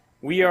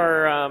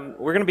We're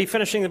going to be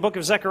finishing the book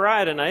of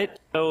Zechariah tonight.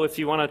 So if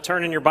you want to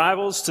turn in your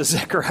Bibles to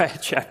Zechariah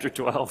chapter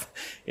 12.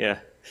 Yeah,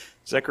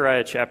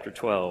 Zechariah chapter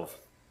 12.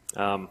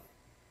 I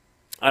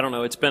don't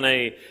know, it's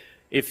been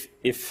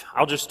if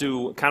I'll just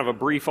do kind of a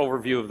brief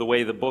overview of the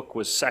way the book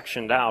was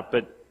sectioned out,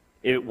 but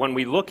when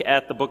we look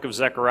at the book of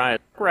Zechariah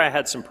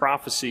had some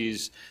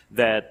prophecies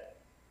that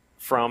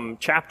from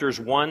chapters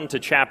 1 to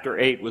chapter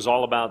 8 was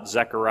all about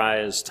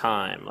Zechariah's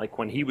time. Like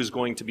when he was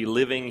going to be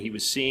living, he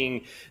was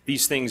seeing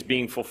these things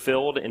being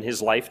fulfilled in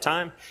his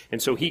lifetime.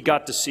 And so he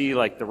got to see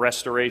like the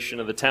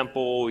restoration of the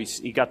temple.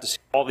 He got to see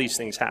all these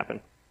things happen.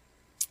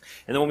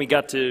 And then when we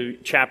got to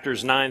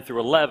chapters 9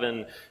 through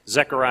 11,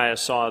 Zechariah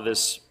saw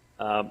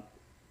the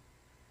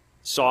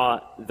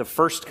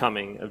first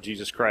coming of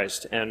Jesus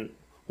Christ. And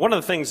one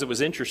of the things that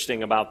was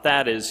interesting about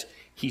that is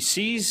he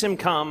sees him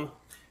come,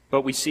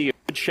 but we see a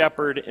good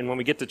shepherd, and when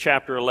we get to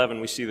chapter 11,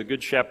 we see the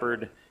good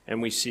shepherd,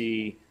 and we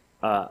see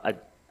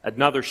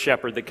another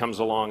shepherd that comes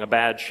along, a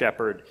bad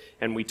shepherd.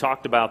 And we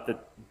talked about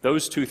that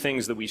those two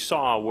things that we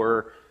saw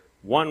were,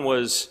 one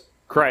was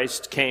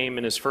Christ came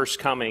in his first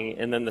coming,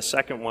 and then the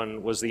second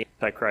one was the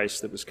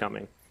Antichrist that was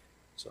coming.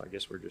 So I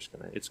guess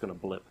it's going to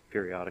blip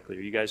periodically.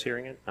 Are you guys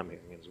hearing it? I'm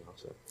hearing it as well.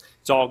 So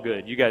it's all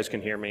good. You guys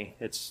can hear me.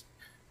 It's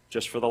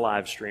just for the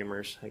live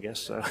streamers, I guess.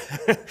 So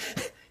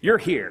you're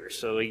here.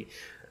 So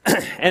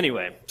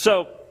anyway,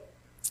 so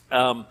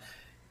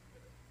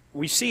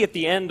we see at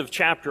the end of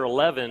chapter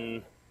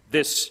 11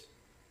 this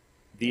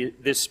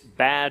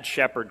bad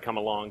shepherd come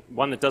along,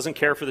 one that doesn't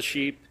care for the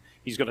sheep.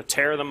 He's going to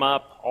tear them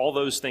up. All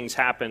those things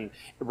happen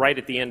right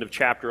at the end of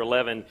chapter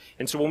 11.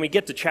 And so when we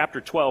get to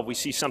chapter 12, we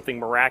see something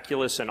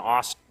miraculous and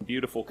awesome and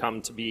beautiful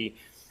come to be,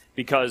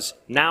 because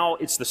now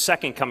it's the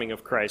second coming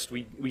of Christ.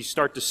 We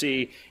start to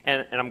see,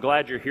 and I'm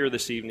glad you're here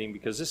this evening,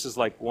 because this is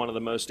like one of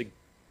the most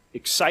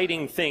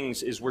exciting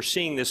things is we're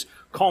seeing this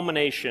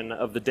culmination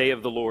of the day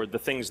of the Lord, the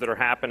things that are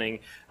happening.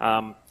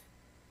 12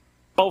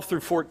 through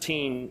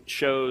 14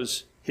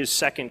 shows his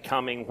second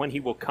coming, when he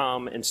will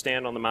come and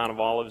stand on the Mount of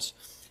Olives.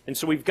 And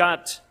so we've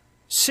got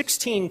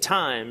 16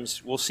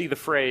 times we'll see the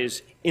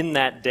phrase, "in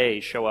that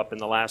day," show up in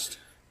the last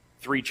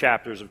three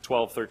chapters of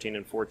 12, 13,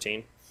 and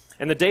 14.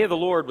 And the day of the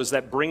Lord was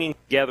that bringing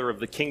together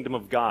of the kingdom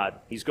of God.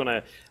 He's going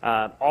to,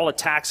 all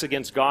attacks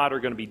against God are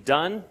going to be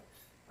done.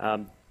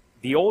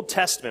 The Old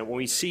Testament, when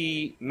we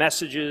see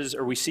messages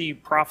or we see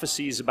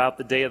prophecies about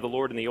the day of the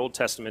Lord in the Old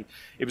Testament,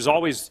 it was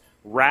always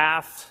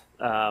wrath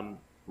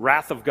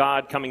of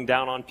God coming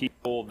down on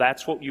people.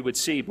 That's what you would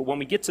see. But when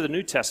we get to the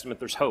New Testament,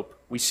 there's hope.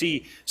 We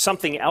see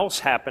something else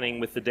happening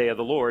with the day of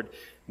the Lord.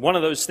 One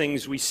of those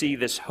things, we see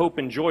this hope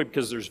and joy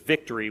because there's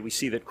victory. We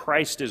see that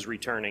Christ is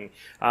returning.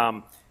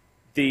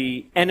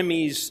 The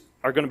enemies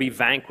are going to be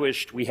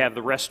vanquished. We have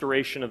the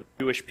restoration of the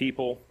Jewish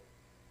people.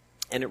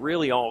 And it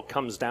really all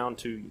comes down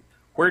to,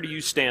 where do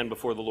you stand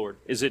before the Lord?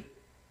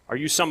 Are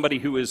you somebody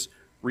who is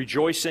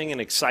rejoicing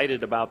and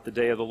excited about the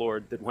day of the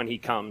Lord, that when he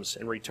comes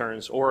and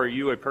returns? Or are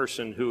you a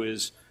person who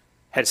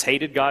has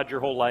hated God your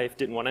whole life,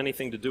 didn't want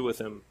anything to do with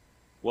him?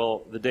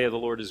 Well, the day of the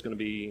Lord is going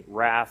to be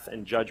wrath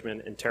and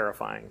judgment and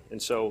terrifying.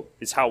 And so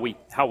it's how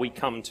we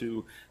come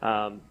to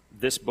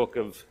this book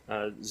of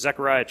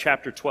Zechariah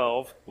chapter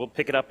 12. We'll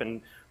pick it up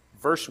in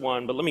verse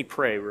 1, but let me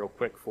pray real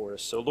quick for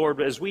us. So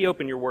Lord, as we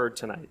open your word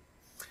tonight,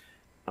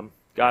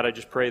 God, I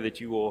just pray that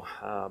you will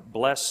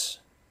bless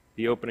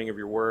the opening of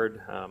your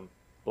word,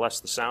 bless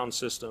the sound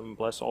system,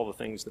 bless all the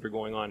things that are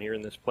going on here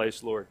in this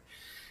place, Lord.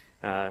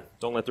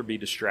 Don't let there be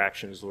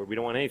distractions, Lord. We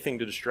don't want anything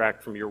to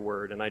distract from your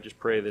word, and I just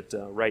pray that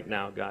right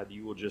now, God,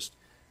 you will just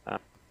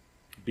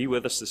be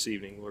with us this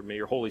evening, Lord. May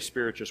your Holy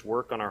Spirit just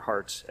work on our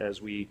hearts as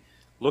we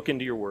look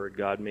into your word,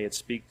 God. May it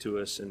speak to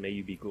us, and may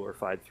you be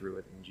glorified through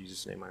it. In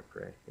Jesus' name I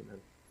pray. Amen.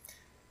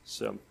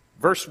 So,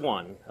 verse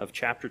 1 of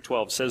chapter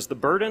 12 says, "The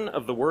burden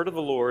of the word of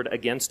the Lord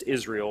against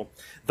Israel.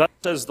 Thus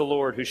says the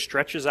Lord, who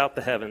stretches out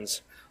the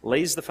heavens,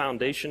 lays the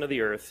foundation of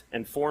the earth,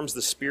 and forms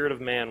the spirit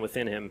of man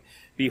within him.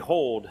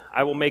 Behold,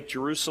 I will make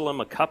Jerusalem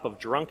a cup of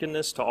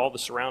drunkenness to all the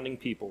surrounding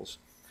peoples,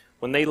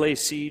 when they lay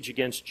siege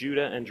against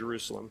Judah and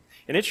Jerusalem.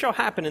 And it shall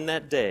happen in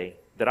that day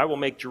that I will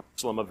make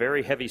Jerusalem a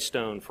very heavy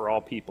stone for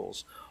all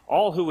peoples.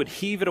 All who would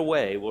heave it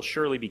away will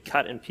surely be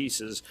cut in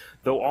pieces,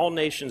 though all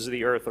nations of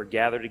the earth are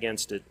gathered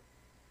against it.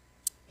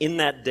 In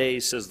that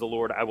day, says the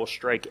Lord, I will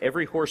strike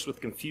every horse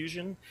with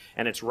confusion,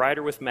 and its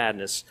rider with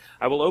madness.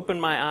 I will open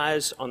my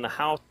eyes on the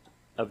house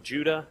of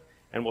Judah,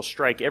 and will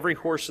strike every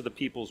horse of the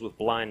peoples with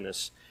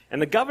blindness.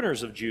 And the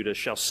governors of Judah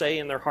shall say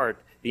in their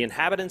heart, the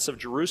inhabitants of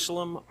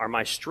Jerusalem are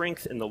my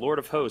strength in the Lord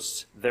of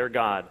hosts, their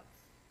God.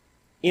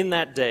 In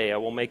that day I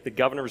will make the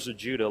governors of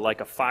Judah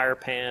like a fire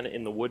pan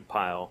in the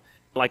woodpile,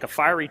 like a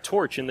fiery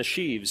torch in the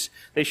sheaves.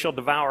 They shall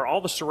devour all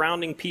the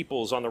surrounding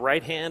peoples on the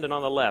right hand and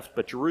on the left,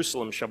 but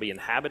Jerusalem shall be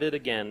inhabited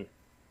again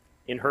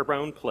in her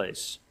own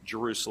place,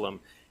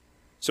 Jerusalem."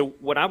 So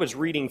when I was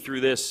reading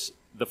through this,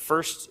 the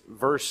first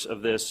verse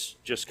of this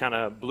just kind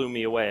of blew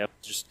me away.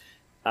 Just,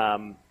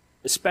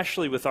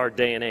 especially with our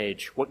day and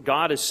age, what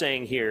God is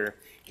saying here,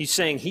 he's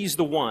saying he's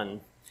the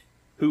one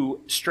who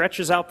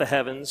stretches out the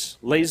heavens,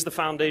 lays the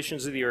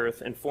foundations of the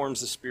earth, and forms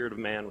the spirit of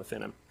man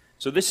within him.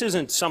 So this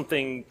isn't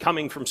something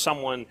coming from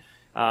someone,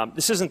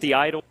 this isn't the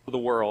idol of the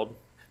world,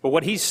 but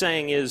what he's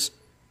saying is,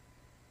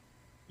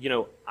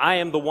 I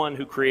am the one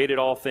who created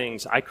all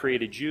things. I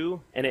created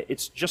you. And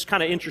it's just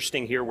kind of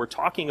interesting here. We're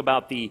talking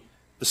about the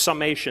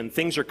summation.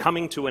 Things are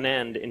coming to an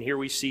end. And here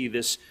we see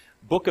this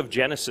book of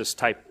Genesis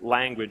type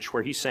language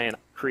where he's saying, I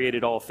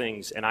created all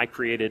things, and I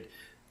created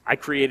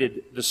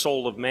the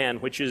soul of man,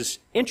 which is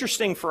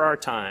interesting for our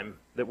time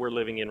that we're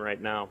living in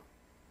right now.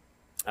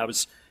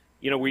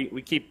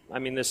 We keep, I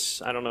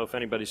don't know if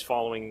anybody's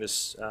following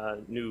this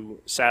new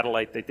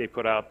satellite that they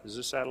put out. Is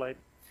this satellite?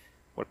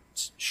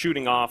 What's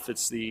shooting off?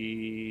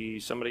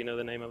 Somebody know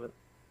the name of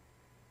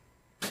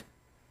it?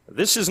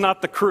 This is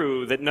not the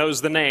crew that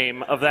knows the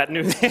name of that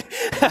new thing.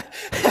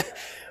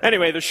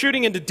 Anyway, they're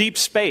shooting into deep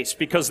space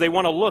because they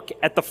want to look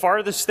at the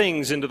farthest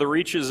things into the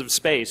reaches of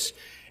space,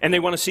 and they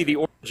want to see the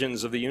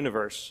origins of the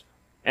universe.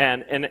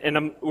 And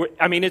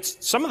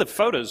it's some of the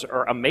photos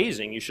are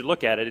amazing. You should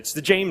look at it. It's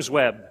the James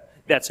Webb.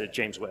 That's it,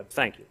 James Webb.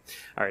 Thank you.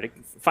 All right, it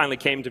finally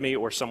came to me,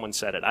 or someone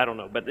said it. I don't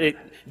know. But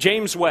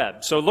James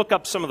Webb. So look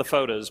up some of the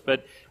photos.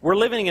 But we're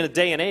living in a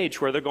day and age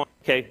where they're going,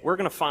 okay, we're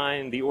going to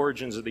find the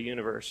origins of the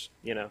universe,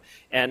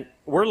 And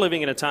we're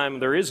living in a time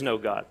there is no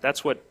God.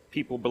 That's what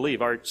people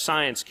believe. Our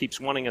science keeps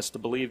wanting us to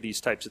believe these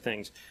types of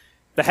things.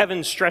 The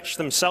heavens stretch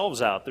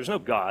themselves out. There's no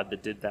God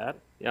that did that.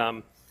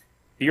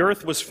 The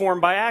earth was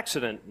formed by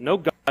accident. No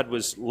God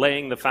was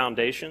laying the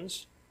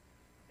foundations.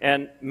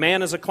 And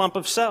man is a clump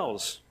of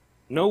cells.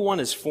 No one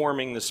is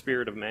forming the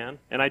spirit of man.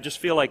 And I just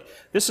feel like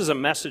this is a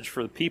message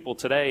for the people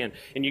today.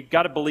 And you've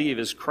got to believe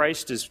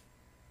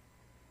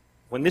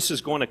when this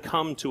is going to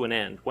come to an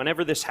end,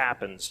 whenever this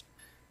happens,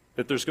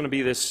 that there's going to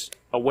be this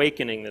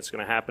awakening that's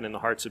going to happen in the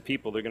hearts of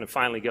people. They're going to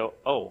finally go,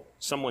 oh,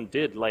 someone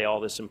did lay all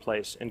this in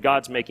place. And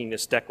God's making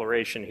this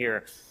declaration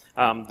here.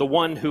 The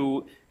one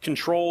who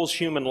controls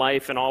human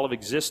life and all of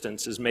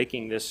existence is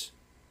making this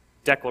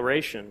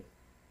declaration.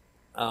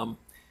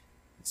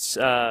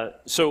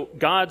 So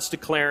God's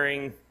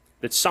declaring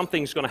that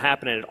something's going to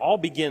happen, and it all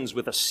begins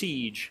with a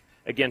siege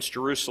against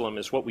Jerusalem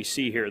is what we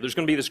see here. There's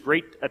going to be this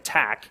great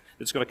attack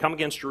that's going to come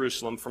against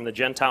Jerusalem from the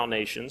Gentile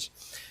nations.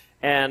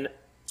 And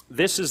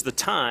this is the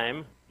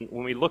time,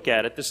 when we look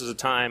at it, this is a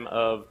time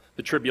of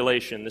the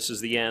tribulation. This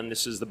is the end.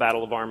 This is the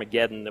Battle of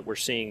Armageddon that we're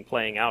seeing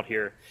playing out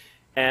here.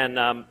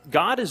 And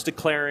God is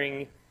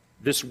declaring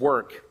this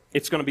work.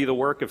 It's going to be the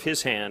work of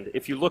his hand.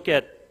 If you look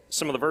at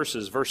some of the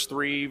verses, verse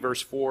 3,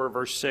 verse 4,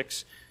 verse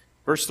 6.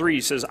 Verse 3,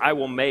 he says, I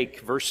will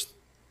make. Verse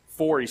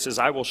 4, he says,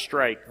 I will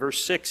strike.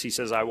 Verse 6, he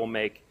says, I will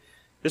make.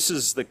 This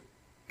is the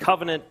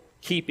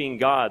covenant-keeping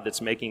God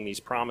that's making these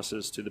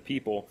promises to the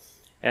people.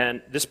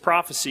 And this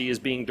prophecy is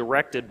being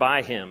directed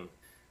by him.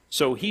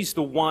 So he's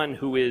the one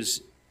who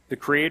is the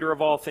creator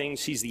of all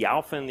things. He's the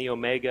Alpha and the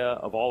Omega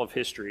of all of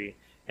history.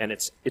 And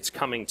it's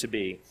coming to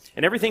be.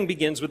 And everything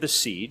begins with a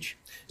siege.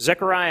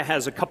 Zechariah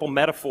has a couple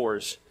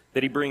metaphors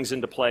that he brings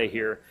into play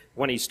here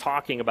when he's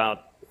talking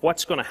about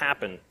what's going to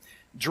happen.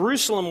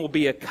 Jerusalem will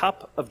be a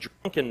cup of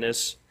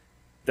drunkenness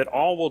that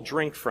all will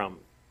drink from.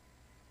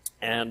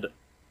 And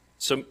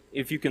so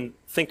if you can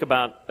think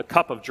about a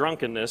cup of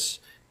drunkenness,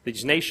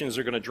 these nations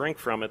are going to drink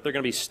from it. They're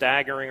going to be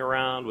staggering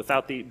around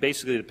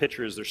basically the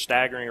picture is they're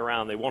staggering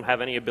around. They won't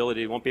have any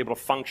ability. They won't be able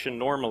to function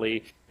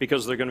normally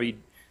because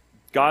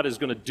God is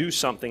going to do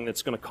something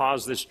that's going to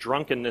cause this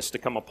drunkenness to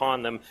come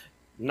upon them.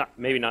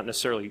 Maybe not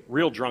necessarily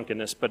real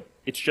drunkenness, but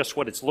it's just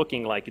what it's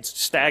looking like. It's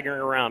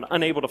staggering around,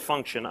 unable to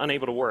function,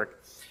 unable to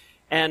work.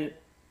 And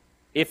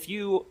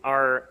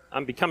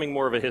I'm becoming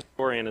more of a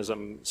historian as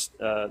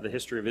the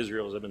history of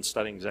Israel as I've been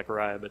studying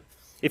Zechariah, but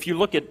if you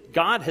look at,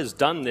 God has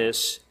done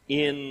this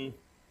in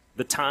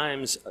the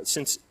times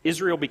since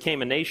Israel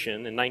became a nation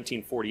in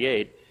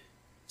 1948,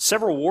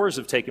 several wars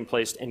have taken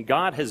place, and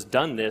God has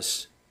done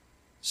this.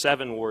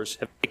 7 wars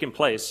have taken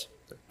place.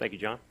 Thank you,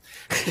 John.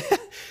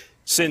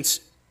 Since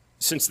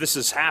this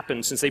has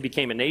happened, since they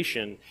became a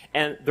nation,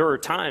 and there are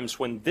times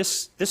when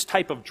this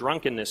type of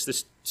drunkenness,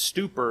 this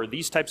stupor,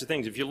 these types of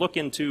things, if you look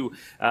into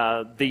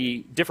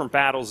the different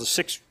battles,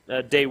 the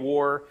 6-day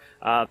war,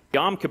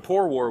 Yom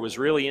Kippur War was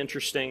really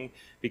interesting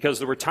because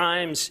there were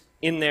times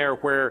in there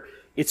where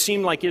it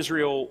seemed like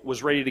Israel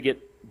was ready to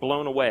get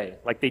blown away,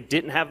 like they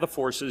didn't have the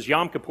forces.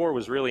 Yom Kippur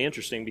was really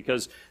interesting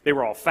because they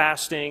were all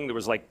fasting. There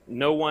was like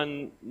no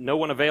one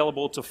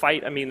available to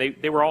fight. I mean,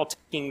 they were all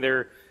taking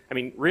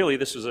really,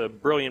 this was a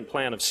brilliant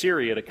plan of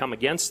Syria to come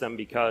against them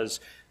because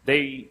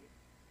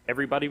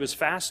everybody was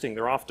fasting.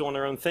 They're off doing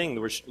their own thing.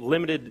 There was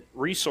limited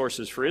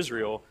resources for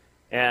Israel,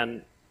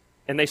 and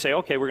they say,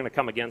 okay, we're going to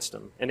come against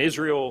them. And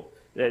Israel,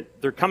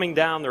 they're coming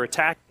down, they're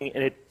attacking,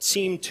 and it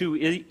seemed too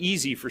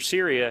easy for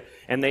Syria,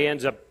 and they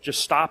end up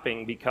just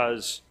stopping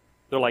because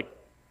they're like,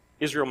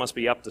 Israel must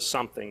be up to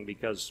something,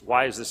 because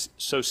why is this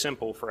so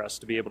simple for us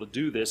to be able to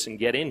do this and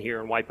get in here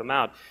and wipe them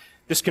out?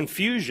 This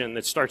confusion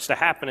that starts to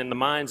happen in the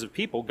minds of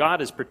people,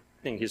 God is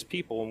protecting his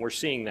people, and we're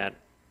seeing that.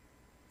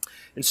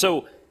 And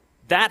so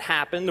that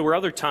happened. There were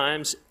other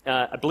times,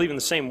 I believe in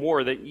the same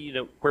war,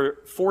 that where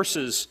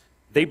forces,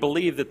 they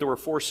believed that there were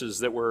forces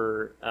that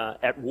were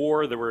at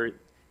war. There were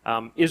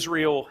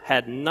Israel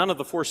had none of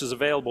the forces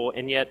available,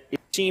 and yet it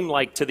seemed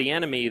like to the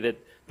enemy that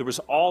there was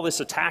all this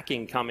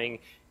attacking coming,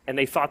 and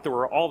they thought there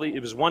were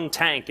it was one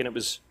tank,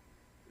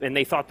 and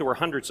they thought there were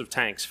hundreds of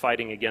tanks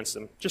fighting against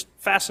them. Just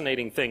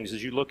fascinating things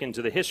as you look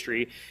into the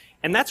history.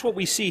 And that's what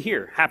we see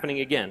here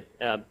happening again.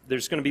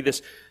 There's going to be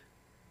this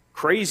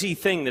crazy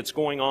thing that's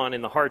going on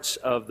in the hearts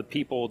of the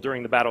people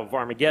during the Battle of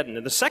Armageddon.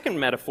 And the second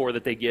metaphor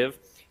that they give,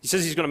 he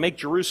says he's going to make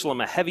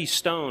Jerusalem a heavy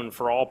stone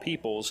for all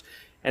peoples.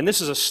 And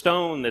this is a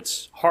stone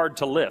that's hard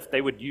to lift.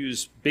 They would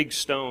use big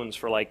stones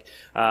for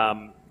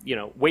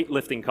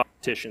weightlifting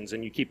competitions,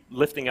 and you keep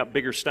lifting up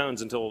bigger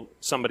stones until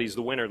somebody's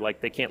the winner,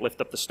 like they can't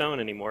lift up the stone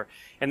anymore.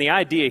 And the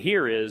idea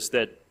here is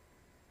that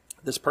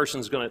this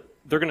person's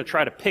they're going to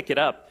try to pick it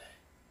up,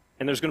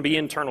 and there's going to be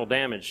internal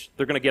damage.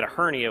 They're going to get a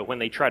hernia when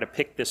they try to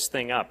pick this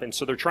thing up. And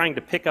so they're trying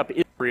to pick up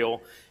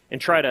Israel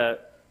and try to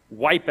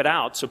wipe it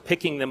out. So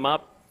picking them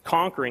up,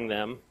 conquering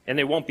them, and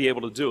they won't be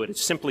able to do it.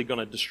 It's simply going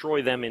to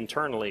destroy them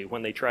internally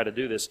when they try to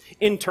do this.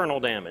 Internal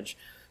damage.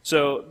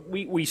 So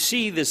we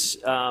see this,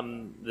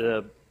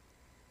 the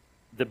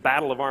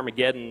Battle of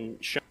Armageddon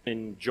shown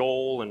in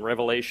Joel and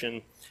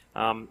Revelation.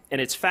 And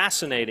it's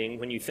fascinating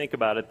when you think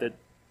about it that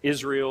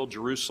Israel,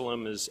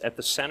 Jerusalem, is at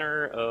the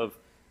center of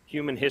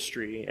human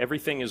history.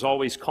 Everything is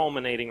always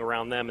culminating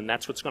around them, and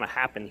that's what's going to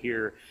happen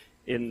here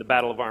in the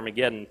Battle of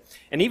Armageddon.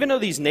 And even though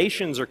these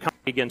nations are coming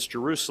against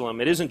Jerusalem,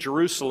 it isn't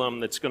Jerusalem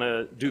that's going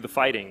to do the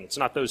fighting. It's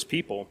not those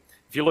people.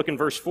 If you look in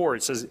verse 4,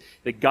 it says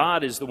that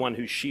God is the one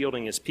who's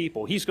shielding his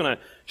people. He's going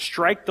to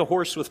strike the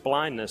horse with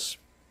blindness.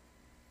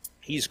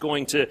 He's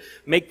going to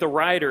make the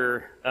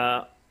rider,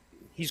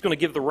 he's going to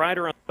give the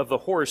rider of the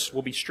horse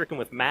will be stricken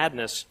with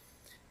madness.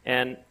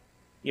 And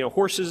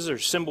horses are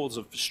symbols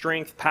of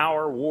strength,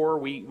 power, war.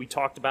 We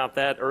talked about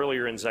that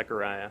earlier in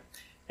Zechariah.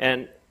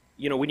 And,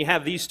 when you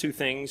have these two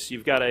things,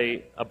 you've got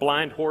a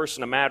blind horse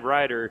and a mad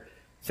rider,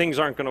 things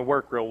aren't going to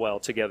work real well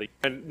together.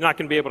 You're not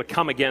going to be able to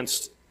come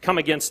against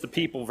the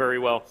people very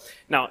well.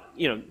 Now,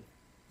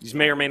 these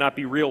may or may not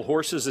be real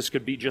horses. This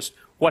could be just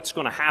what's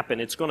going to happen.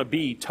 It's going to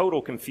be total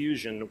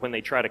confusion when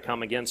they try to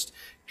come against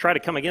it.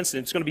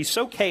 It's going to be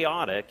so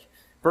chaotic.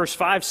 Verse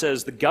 5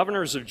 says, the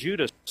governors of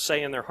Judah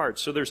say in their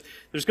hearts. So there's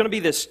going to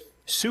be this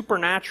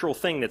supernatural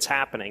thing that's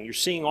happening. You're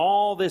seeing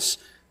all this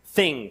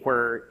thing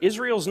where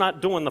Israel's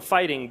not doing the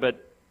fighting,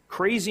 but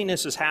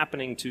craziness is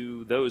happening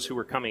to those who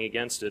are coming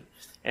against it.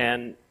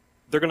 And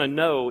they're going to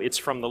know it's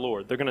from the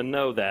Lord. They're going to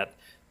know that.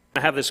 I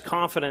have this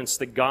confidence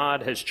that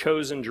God has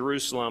chosen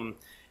Jerusalem,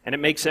 and it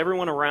makes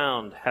everyone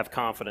around have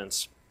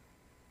confidence.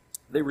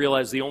 They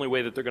realize the only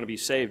way that they're going to be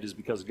saved is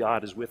because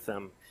God is with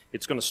them.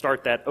 It's going to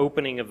start that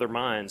opening of their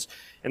minds.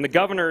 And the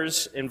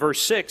governors, in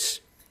verse 6,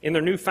 in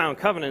their newfound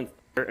confidence,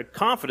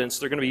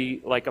 they're going to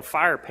be like a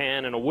fire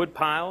pan in a wood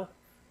pile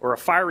or a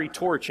fiery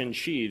torch in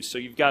sheaves. So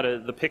you've got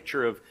the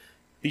picture of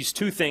these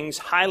two things,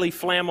 highly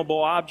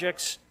flammable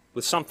objects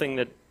with something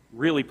that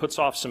really puts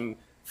off some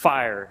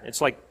fire.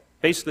 It's like,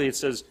 basically it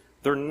says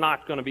they're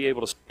not going to be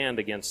able to stand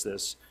against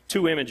this.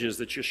 Two images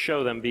that just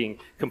show them being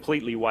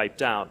completely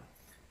wiped out.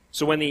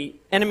 So when the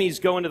enemies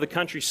go into the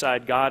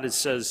countryside, God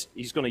says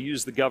he's going to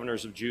use the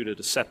governors of Judah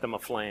to set them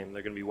aflame.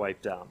 They're going to be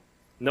wiped out.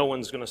 No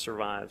one's going to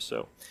survive.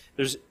 So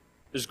there's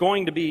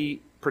going to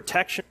be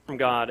protection from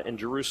God, and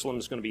Jerusalem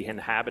is going to be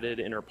inhabited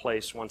in her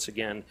place once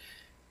again,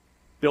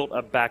 built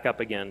up back up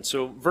again.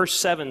 So verse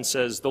 7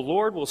 says, the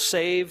Lord will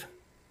save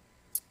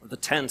the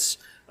tents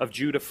of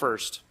Judah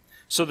first,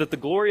 so that the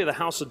glory of the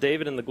house of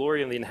David and the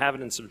glory of the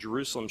inhabitants of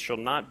Jerusalem shall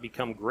not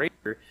become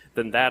greater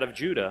than that of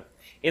Judah.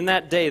 In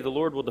that day the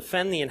Lord will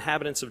defend the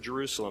inhabitants of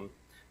Jerusalem.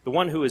 The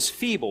one who is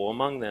feeble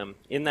among them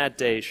in that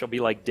day shall be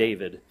like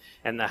David,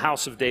 and the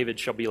house of David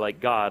shall be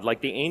like God,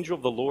 like the angel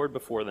of the Lord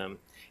before them.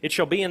 It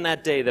shall be in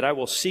that day that I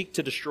will seek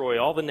to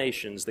destroy all the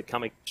nations that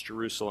come against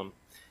Jerusalem.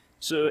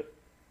 So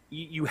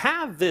you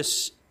have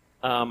this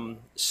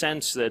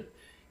sense that,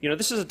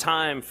 this is a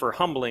time for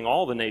humbling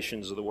all the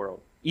nations of the world.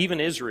 Even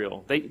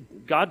Israel.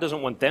 God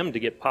doesn't want them to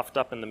get puffed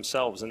up in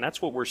themselves. And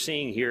that's what we're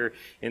seeing here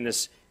in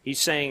this. He's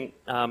saying,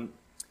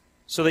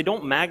 so they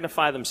don't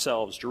magnify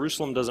themselves.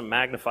 Jerusalem doesn't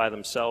magnify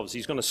themselves.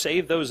 He's going to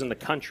save those in the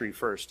country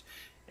first.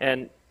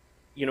 And,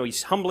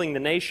 he's humbling the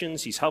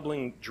nations. He's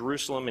humbling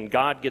Jerusalem. And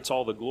God gets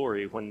all the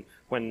glory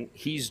when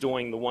he's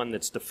doing the one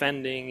that's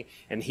defending.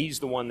 And he's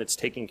the one that's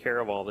taking care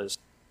of all this.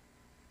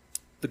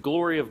 The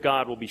glory of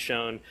God will be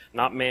shown,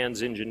 not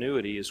man's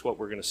ingenuity, is what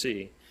we're going to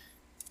see.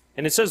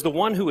 And it says the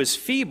one who is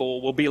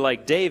feeble will be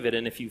like David.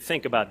 And if you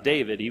think about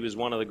David, he was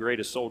one of the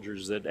greatest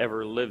soldiers that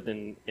ever lived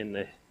in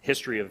the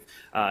history of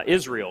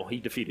Israel. He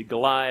defeated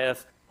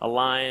Goliath, a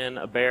lion,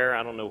 a bear.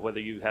 I don't know whether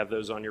you have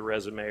those on your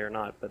resume or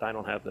not, but I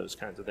don't have those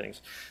kinds of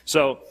things.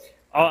 So,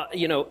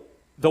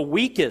 the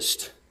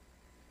weakest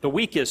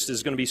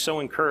is going to be so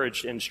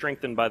encouraged and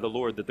strengthened by the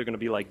Lord that they're going to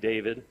be like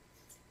David.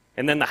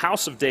 And then the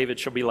house of David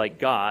shall be like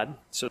God.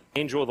 So the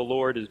angel of the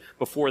Lord is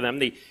before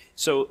them.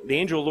 So the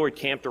angel of the Lord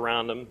camped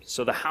around them.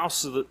 So the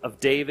house of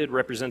David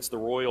represents the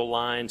royal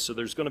line. So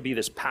there's going to be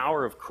this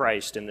power of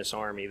Christ in this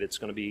army that's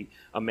going to be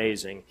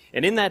amazing.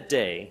 And in that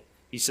day,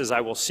 he says,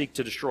 I will seek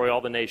to destroy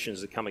all the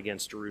nations that come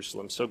against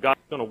Jerusalem. So God's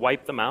going to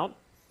wipe them out.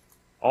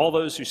 All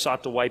those who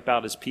sought to wipe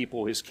out his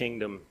people, his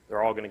kingdom,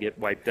 they're all going to get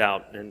wiped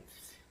out. And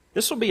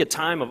this will be a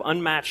time of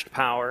unmatched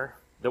power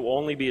that will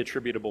only be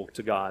attributable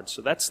to God.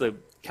 So that's the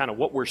kind of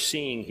what we're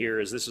seeing here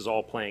as this is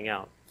all playing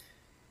out.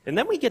 And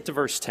then we get to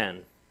verse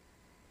 10.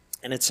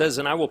 And it says,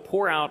 And I will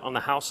pour out on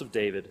the house of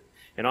David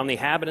and on the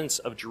inhabitants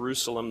of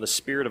Jerusalem the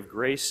spirit of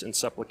grace and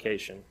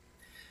supplication.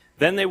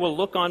 Then they will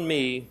look on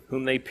me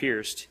whom they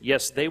pierced.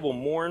 Yes, they will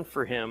mourn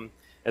for him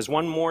as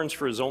one mourns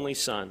for his only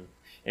son,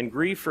 and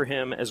grieve for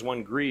him as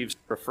one grieves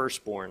for a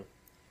firstborn.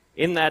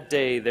 In that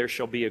day there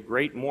shall be a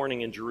great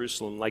mourning in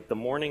Jerusalem, like the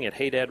mourning at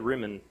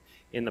Hadad-rimmon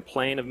in the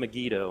plain of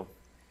Megiddo.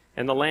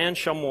 And the land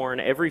shall mourn,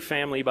 every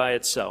family by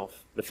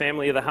itself, the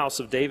family of the house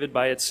of David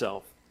by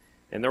itself,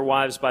 and their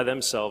wives by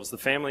themselves, the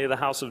family of the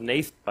house of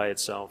Nathan by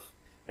itself,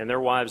 and their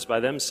wives by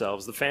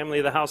themselves, the family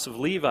of the house of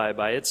Levi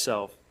by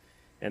itself,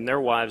 and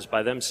their wives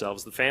by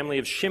themselves, the family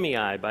of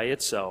Shimei by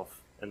itself,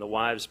 and the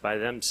wives by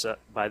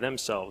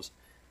themselves,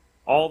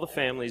 all the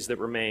families that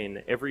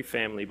remain, every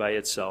family by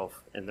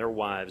itself, and their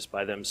wives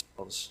by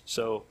themselves.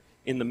 So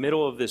in the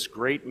middle of this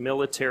great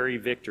military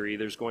victory,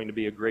 there's going to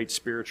be a great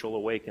spiritual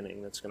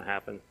awakening that's going to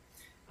happen.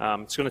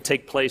 It's going to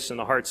take place in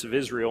the hearts of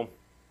Israel,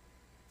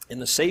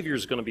 and the Savior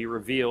is going to be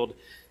revealed.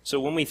 So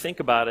when we think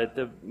about it,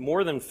 the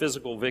more than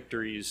physical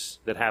victories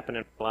that happen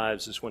in our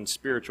lives is when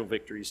spiritual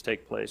victories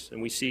take place.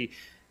 And we see,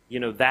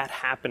 that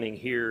happening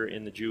here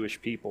in the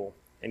Jewish people.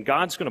 And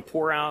God's going to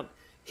pour out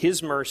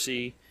his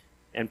mercy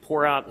and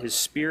pour out his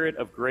spirit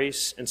of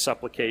grace and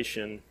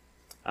supplication.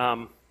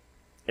 And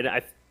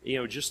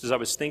just as I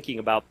was thinking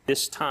about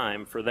this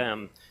time for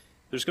them,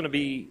 there's going to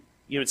be,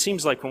 it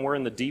seems like when we're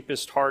in the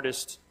deepest,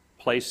 hardest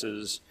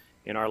places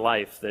in our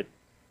life that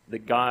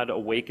God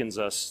awakens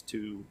us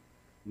to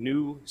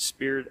new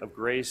spirit of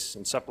grace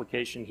and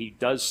supplication. He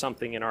does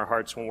something in our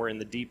hearts when we're in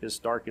the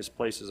deepest, darkest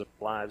places of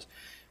our lives.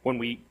 When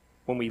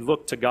we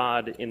look to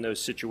God in those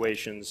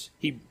situations,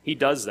 he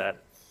does that.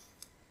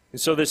 And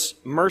so this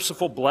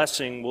merciful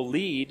blessing will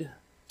lead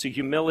to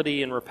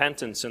humility and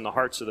repentance in the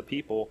hearts of the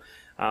people.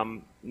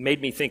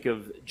 Made me think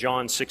of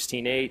John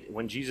 16:8,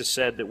 when Jesus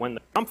said that when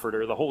the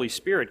Comforter, the Holy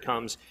Spirit,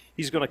 comes,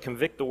 he's going to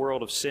convict the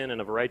world of sin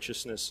and of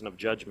righteousness and of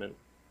judgment.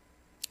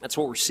 That's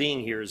what we're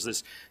seeing here, is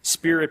this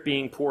Spirit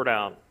being poured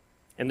out.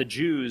 And the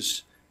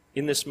Jews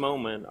in this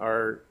moment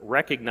are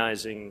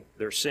recognizing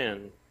their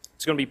sin.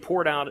 It's going to be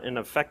poured out in an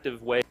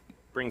effective way. It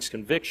brings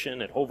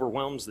conviction. It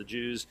overwhelms the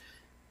Jews.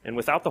 And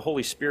without the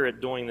Holy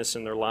Spirit doing this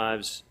in their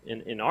lives,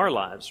 in our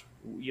lives,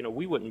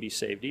 we wouldn't be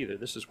saved either.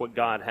 This is what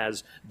God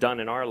has done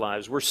in our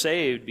lives. We're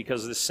saved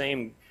because of the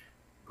same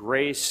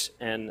grace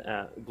and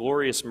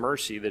glorious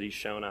mercy that he's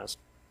shown us.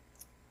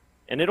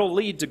 And it'll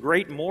lead to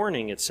great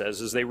mourning, it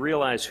says, as they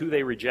realize who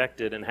they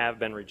rejected and have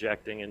been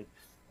rejecting. And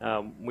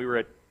we were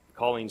at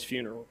Colleen's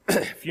funeral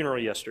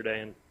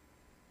yesterday, and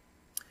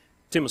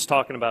Tim was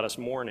talking about us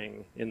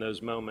mourning in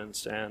those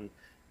moments, and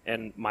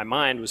my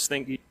mind was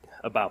thinking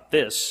about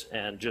this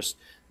and just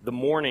the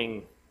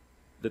mourning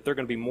that they're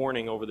going to be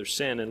mourning over their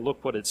sin. And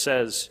look what it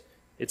says.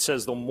 It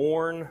says they're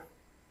going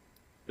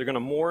to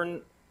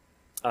mourn.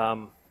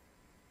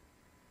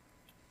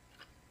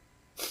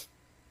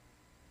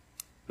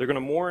 They're going to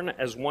mourn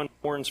as one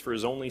mourns for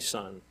his only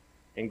son,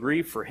 and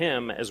grieve for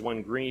him as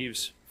one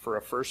grieves for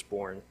a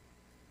firstborn.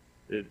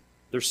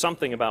 There's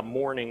something about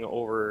mourning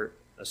over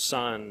a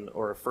son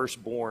or a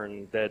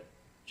firstborn that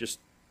just,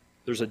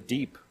 there's a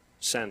deep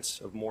sense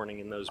of mourning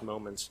in those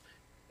moments.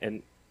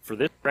 And for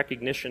this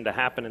recognition to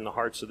happen in the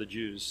hearts of the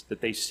Jews,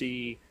 that they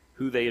see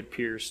who they had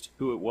pierced,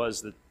 who it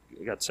was that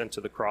got sent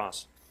to the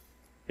cross,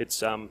 it's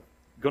going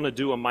to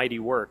do a mighty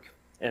work.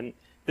 And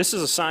this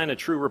is a sign of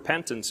true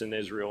repentance in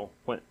Israel,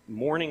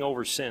 mourning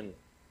over sin.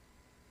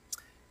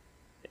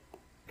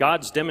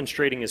 God's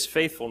demonstrating his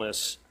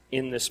faithfulness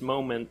in this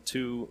moment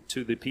to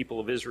the people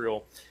of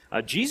Israel.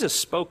 Jesus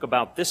spoke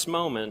about this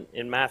moment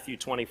in Matthew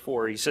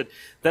 24. He said,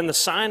 Then the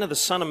sign of the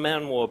Son of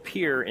Man will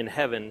appear in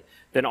heaven.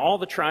 Then all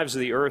the tribes of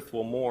the earth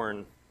will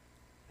mourn,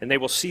 and they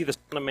will see the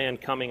Son of Man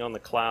coming on the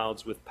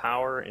clouds with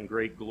power and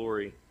great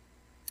glory.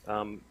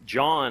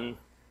 John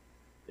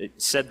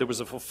said there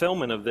was a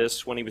fulfillment of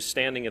this when he was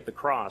standing at the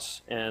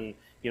cross. And,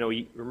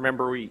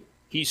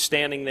 he's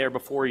standing there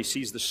before he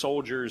sees the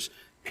soldiers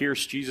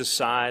pierce Jesus'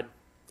 side,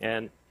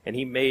 and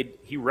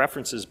he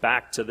references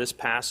back to this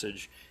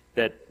passage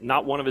that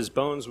not one of his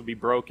bones would be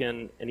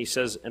broken. And he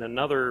says, and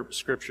another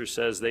scripture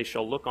says, they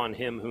shall look on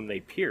him whom they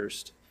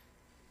pierced.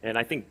 And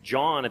I think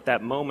John at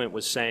that moment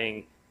was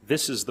saying,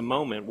 this is the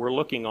moment. We're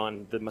looking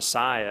on the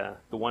Messiah,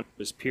 the one who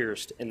was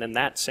pierced. And then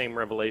that same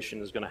revelation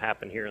is going to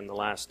happen here in the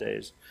last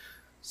days.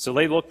 So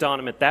they looked on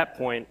him at that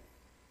point.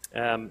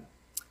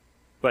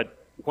 But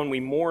when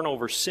we mourn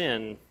over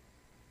sin,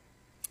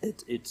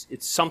 it's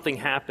something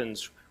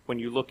happens when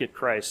you look at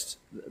Christ,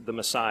 the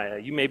Messiah.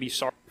 You may be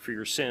sorry for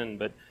your sin,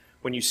 but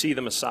when you see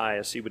the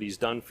Messiah, see what he's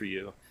done for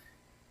you.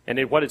 And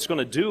what it's going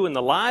to do in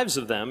the lives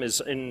of them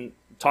is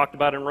talked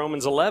about in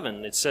Romans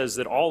 11. It says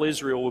that all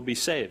Israel will be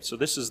saved. So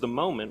this is the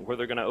moment where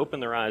they're going to open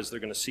their eyes, they're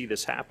going to see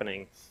this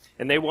happening.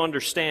 And they will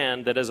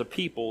understand that as a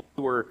people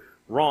who were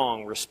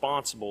wrong,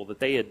 responsible, that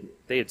they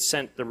had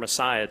sent their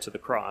Messiah to the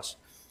cross.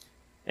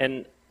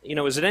 And,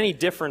 is it any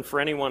different for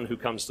anyone who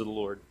comes to the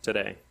Lord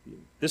today?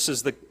 This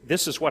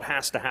is what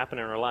has to happen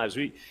in our lives.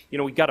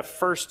 We've got to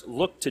first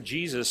look to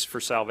Jesus for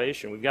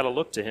salvation. We've got to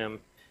look to him,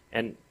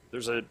 and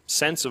there's a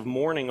sense of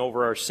mourning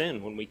over our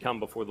sin when we come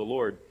before the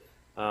Lord.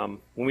 When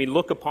we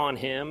look upon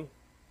him,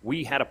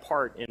 we had a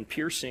part in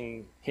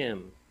piercing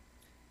him.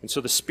 And so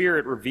the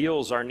Spirit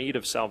reveals our need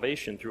of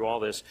salvation through all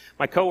this.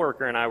 My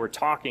coworker and I were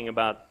talking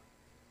about,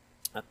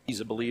 he's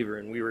a believer,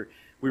 and we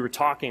were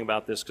talking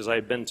about this because I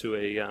had been to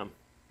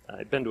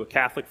a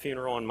Catholic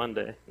funeral on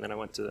Monday, and then I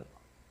went to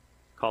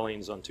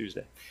Colleen's on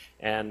Tuesday.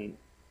 And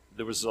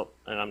there was, and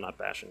I'm not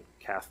bashing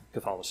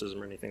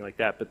Catholicism or anything like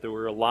that, but there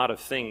were a lot of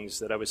things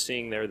that I was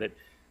seeing there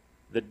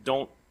that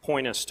don't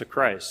point us to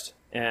Christ.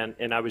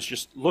 And I was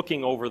just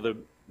looking over the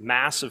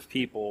mass of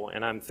people,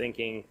 and I'm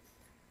thinking,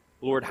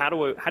 Lord, how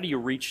do you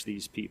reach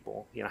these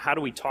people? How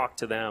do we talk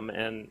to them?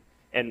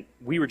 And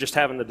we were just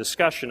having the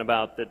discussion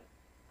about that.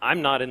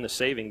 I'm not in the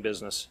saving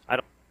business. I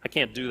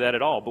can't do that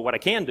at all. But what I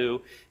can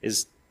do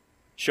is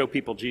show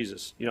people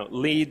Jesus.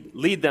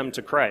 Lead them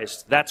to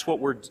Christ. That's what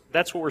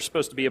we're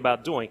supposed to be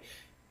about doing.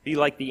 Be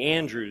like the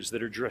Andrews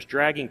that are just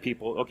dragging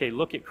people. Okay,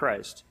 look at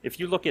Christ. If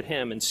you look at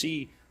him and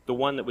see the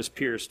one that was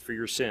pierced for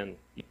your sin.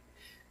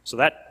 So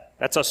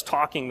that's us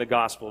talking the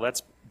gospel.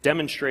 That's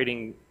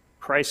demonstrating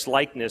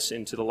Christ-likeness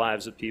into the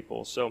lives of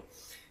people. So,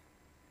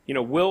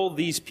 will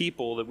these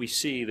people that we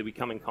see, that we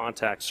come in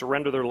contact,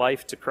 surrender their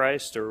life to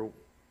Christ, or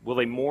will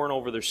they mourn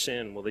over their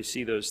sin? Will they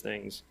see those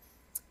things?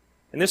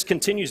 And this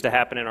continues to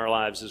happen in our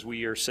lives as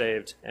we are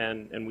saved,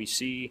 and we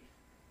see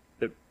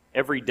that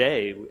every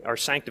day our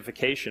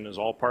sanctification is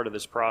all part of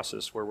this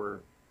process where we're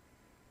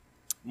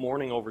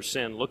mourning over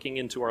sin, looking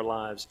into our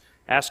lives,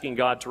 asking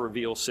God to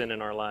reveal sin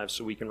in our lives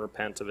so we can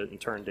repent of it and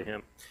turn to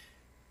him.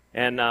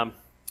 And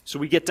so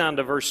we get down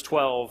to verse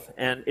 12,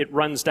 and it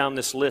runs down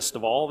this list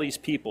of all these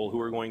people who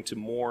are going to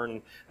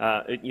mourn,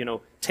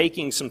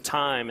 taking some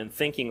time and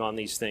thinking on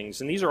these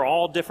things. And these are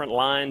all different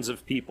lines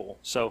of people.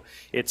 So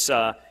it's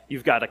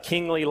you've got a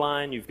kingly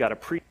line, you've got a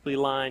priestly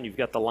line, you've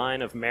got the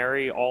line of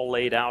Mary all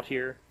laid out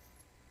here.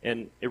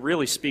 And it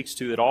really speaks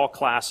to that all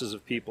classes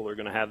of people are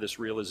going to have this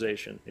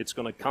realization. It's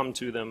going to come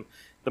to them.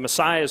 The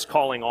Messiah is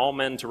calling all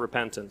men to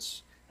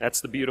repentance. That's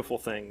the beautiful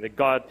thing, that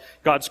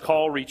God's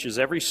call reaches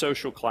every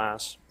social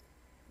class.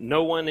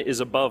 No one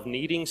is above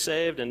needing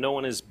saved, and no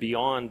one is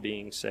beyond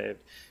being saved.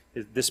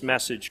 This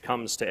message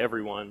comes to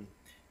everyone.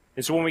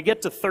 And so when we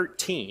get to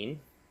 13,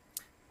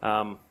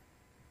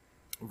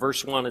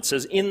 verse 1, it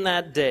says, "In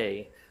that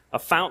day a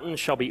fountain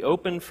shall be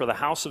opened for the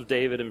house of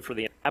David and for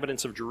the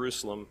inhabitants of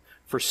Jerusalem,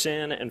 for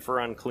sin and for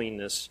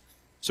uncleanness."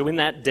 So in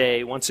that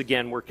day, once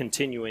again, we're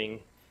continuing,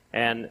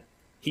 and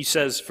he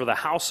says, for the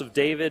house of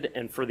David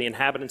and for the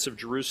inhabitants of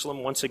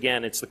Jerusalem. Once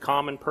again, it's the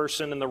common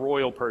person and the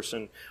royal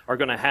person are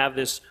going to have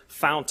this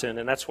fountain.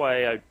 And that's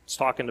why I was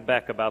talking to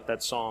Beck about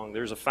that song.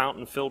 There's a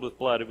fountain filled with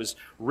blood. It was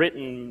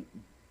written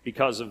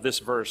because of this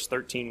verse,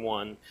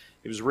 13:1.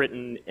 It was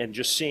written and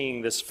just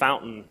seeing this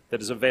fountain that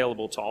is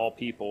available to all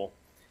people.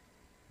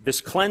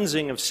 This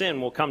cleansing of sin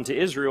will come to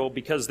Israel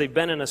because they've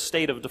been in a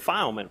state of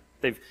defilement.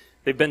 They've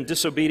been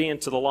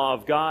disobedient to the law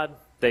of God.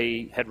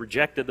 They had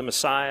rejected the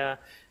Messiah.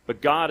 But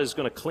God is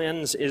going to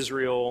cleanse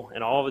Israel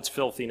and all of its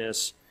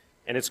filthiness,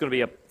 and it's going to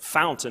be a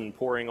fountain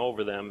pouring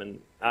over them. And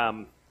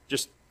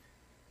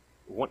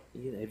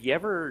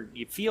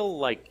you feel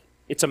like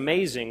it's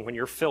amazing when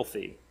you're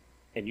filthy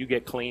and you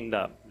get cleaned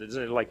up. It's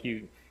like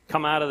you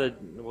come out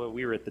of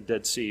we were at the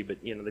Dead Sea,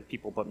 but the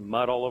people put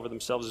mud all over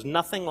themselves. There's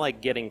nothing like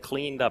getting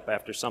cleaned up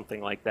after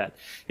something like that.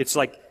 It's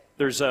like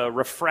there's a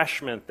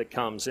refreshment that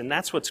comes, and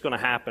that's what's going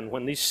to happen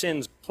when these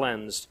sins are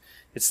cleansed.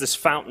 It's this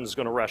fountain's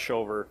going to rush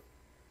over.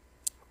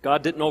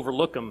 God didn't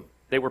overlook them.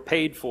 They were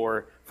paid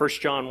for.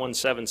 1 John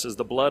 1:7 says,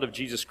 "The blood of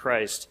Jesus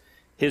Christ,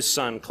 his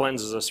Son,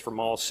 cleanses us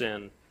from all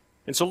sin."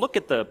 And so look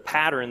at the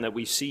pattern that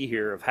we see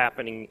here of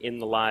happening in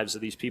the lives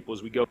of these people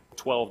as we go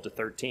 12 to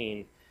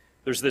 13.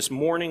 There's this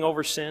mourning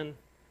over sin,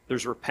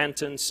 there's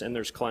repentance, and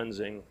there's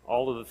cleansing.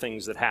 All of the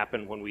things that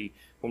happen when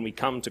we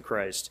come to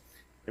Christ.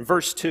 And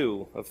verse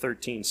 2 of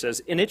 13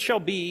 says, "And it shall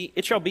be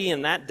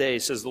in that day,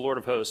 says the Lord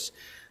of hosts,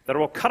 that I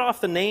will cut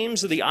off the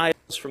names of the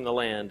idols from the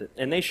land,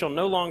 and they shall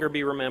no longer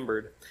be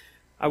remembered.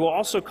 I will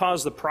also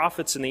cause the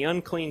prophets and the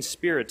unclean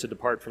spirit to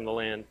depart from the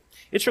land.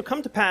 It shall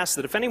come to pass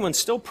that if anyone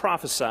still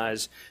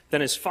prophesies, then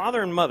his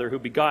father and mother who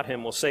begot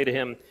him will say to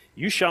him,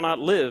 'You shall not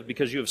live,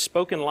 because you have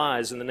spoken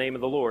lies in the name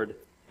of the Lord.'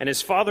 And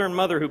his father and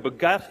mother who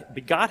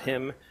begot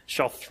him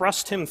shall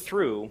thrust him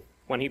through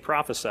when he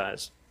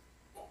prophesies."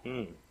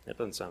 That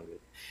doesn't sound good.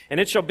 And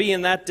it shall be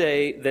in that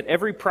day that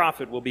every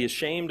prophet will be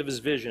ashamed of his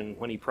vision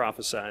when he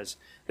prophesies.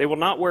 They will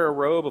not wear a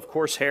robe of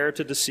coarse hair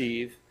to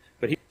deceive,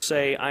 but he will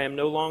say, I am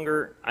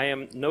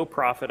no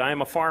prophet, I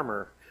am a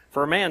farmer.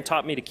 For a man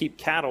taught me to keep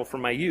cattle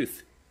from my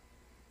youth.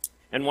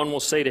 And one will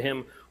say to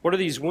him, what are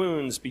these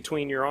wounds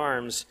between your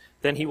arms?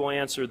 Then he will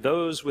answer,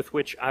 those with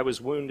which I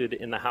was wounded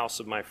in the house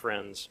of my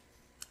friends.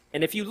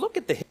 And if you look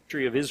at the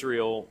history of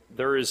Israel,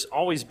 there has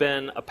always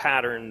been a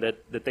pattern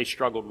that they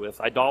struggled with.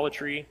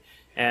 Idolatry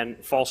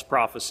and false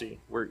prophecy.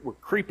 We're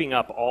creeping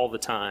up all the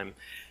time.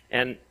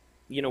 And,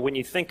 you know, when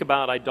you think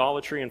about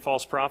idolatry and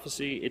false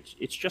prophecy,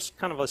 it's just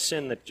kind of a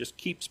sin that just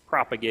keeps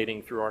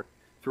propagating through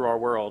our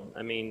world.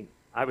 I mean,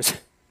 I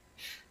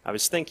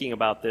was thinking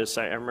about this.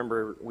 I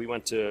remember we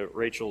went to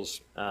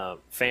Rachel's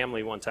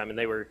family one time, and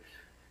they were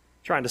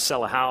trying to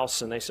sell a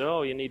house, and they said,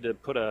 oh, you need to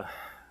put a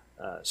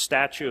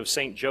statue of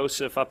St.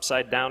 Joseph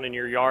upside down in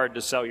your yard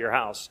to sell your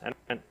house.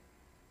 And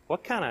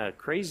what kind of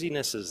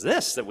craziness is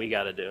this that we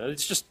got to do?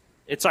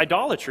 It's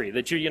idolatry,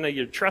 that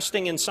you're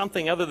trusting in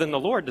something other than the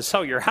Lord to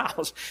sell your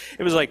house.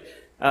 It was like,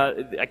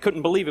 I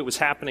couldn't believe it was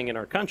happening in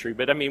our country.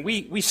 But I mean,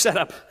 we set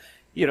up,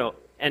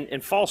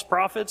 and false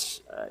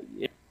prophets,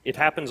 it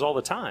happens all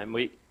the time.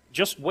 We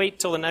just wait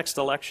till the next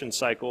election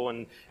cycle,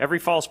 and every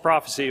false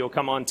prophecy will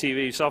come on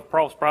TV. Some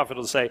false prophet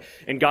will say,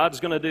 and God's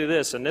going to do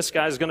this, and this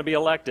guy's going to be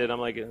elected. I'm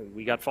like,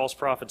 we got false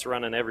prophets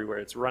running everywhere.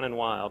 It's running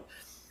wild.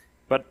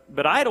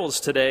 But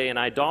idols today and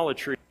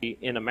idolatry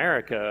in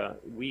America,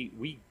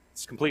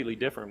 it's completely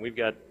different. We've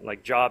got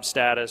like job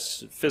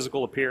status,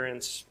 physical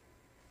appearance.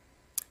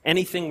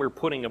 Anything we're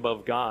putting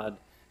above God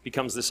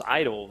becomes this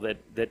idol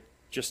that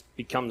just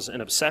becomes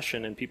an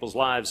obsession in people's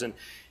lives. And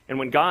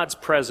when God's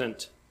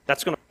present,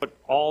 that's going to put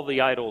all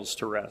the idols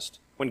to rest.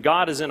 When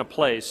God is in a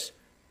place,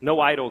 no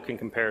idol can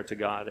compare to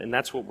God. And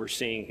that's what we're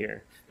seeing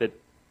here, that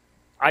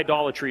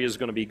idolatry is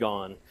going to be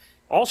gone.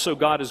 Also,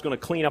 God is going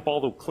to clean up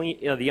all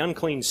the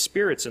unclean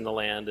spirits in the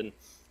land. And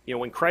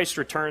when Christ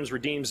returns,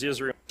 redeems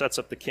Israel, sets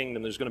up the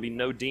kingdom, there's going to be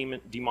no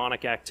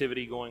demonic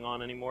activity going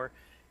on anymore.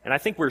 And I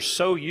think we're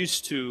so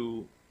used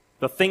to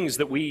the things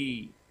that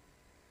we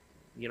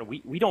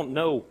don't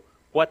know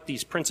what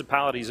these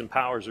principalities and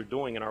powers are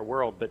doing in our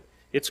world, but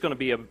it's going to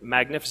be a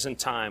magnificent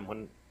time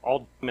when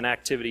all demon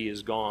activity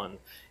is gone,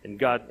 and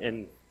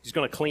He's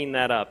going to clean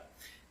that up.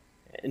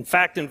 In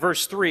fact, in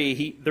verse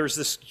 3, there's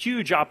this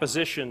huge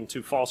opposition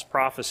to false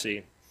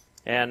prophecy,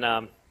 and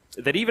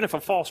that even if a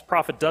false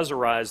prophet does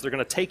arise, they're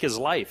going to take his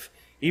life,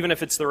 even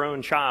if it's their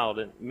own child.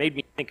 It made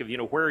me think of,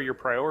 where are your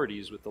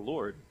priorities with the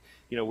Lord?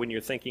 When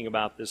you're thinking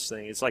about this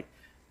thing, it's like,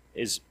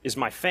 is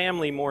my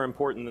family more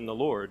important than the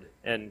Lord?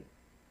 And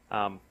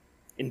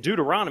in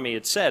Deuteronomy,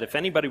 it said, if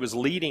anybody was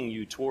leading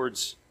you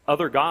towards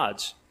other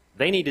gods,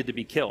 they needed to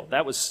be killed.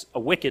 That was a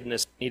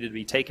wickedness that needed to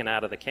be taken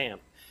out of the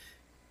camp.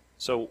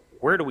 So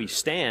where do we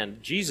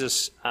stand?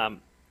 Jesus,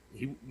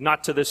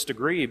 not to this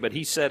degree, but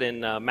he said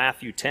in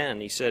Matthew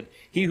 10, he said,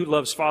 he who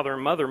loves father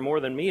and mother more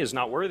than me is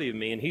not worthy of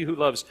me, and he who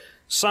loves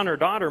son or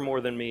daughter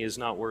more than me is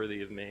not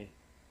worthy of me.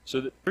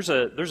 So there's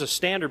a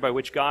standard by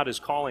which God is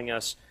calling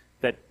us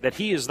that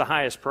he is the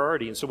highest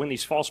priority. And so when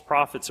these false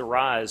prophets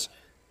arise,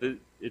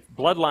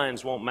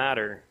 bloodlines won't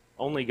matter.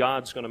 Only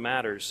God's going to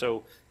matter.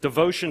 So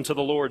devotion to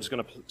the Lord is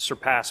going to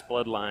surpass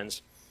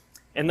bloodlines.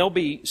 And they'll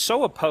be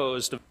so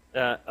opposed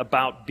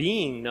about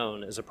being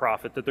known as a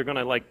prophet that they're going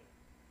to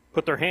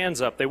put their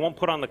hands up. They won't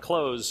put on the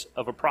clothes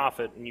of a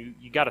prophet. And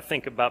you got to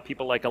think about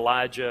people like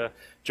Elijah,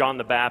 John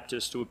the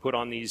Baptist, who would put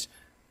on these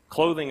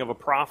clothing of a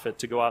prophet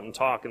to go out and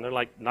talk. And they're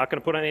not going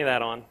to put any of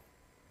that on.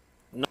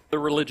 Not the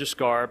religious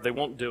garb. They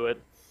won't do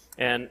it.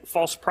 And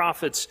false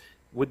prophets,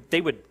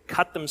 they would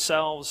cut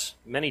themselves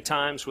many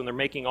times when they're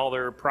making all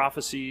their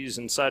prophecies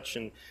and such.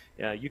 And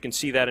you can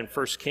see that in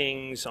 1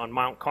 Kings, on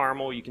Mount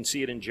Carmel. You can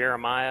see it in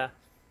Jeremiah.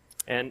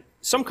 And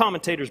some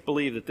commentators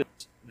believe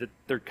that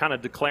they're kind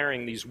of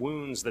declaring these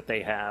wounds that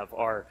they have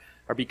are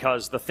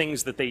because the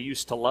things that they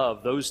used to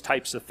love, those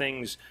types of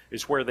things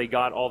is where they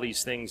got all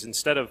these things.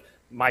 Instead of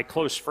my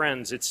close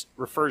friends, it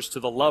refers to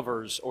the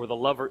lovers or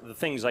the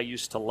things I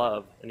used to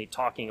love. And he's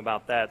talking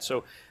about that.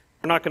 So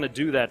they're not going to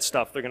do that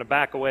stuff. They're going to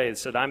back away. They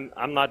said, I'm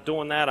not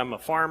doing that. I'm a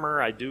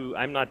farmer.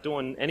 I'm not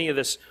doing any of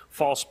this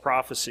false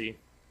prophecy.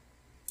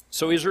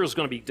 So Israel's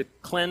going to be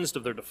cleansed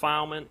of their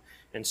defilement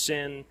and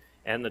sin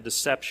and the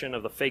deception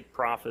of the fake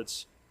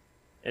prophets.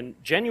 And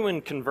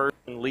genuine conversion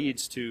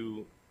leads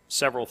to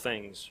several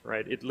things,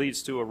 right? It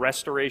leads to a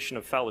restoration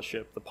of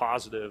fellowship, the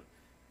positive,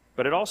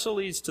 but it also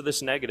leads to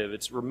this negative.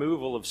 It's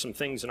removal of some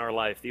things in our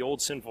life, the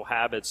old sinful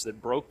habits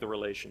that broke the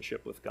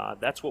relationship with God.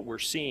 That's what we're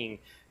seeing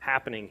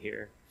happening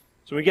here.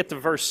 So when we get to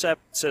verse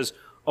 7, it says,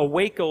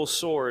 "Awake, O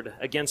sword,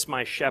 against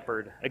my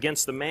shepherd,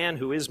 against the man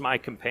who is my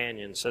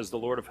companion, says the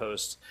Lord of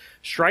hosts.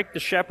 Strike the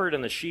shepherd,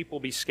 and the sheep will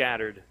be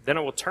scattered. Then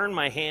I will turn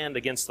my hand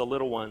against the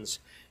little ones.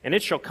 And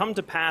it shall come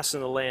to pass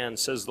in the land,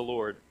 says the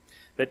Lord,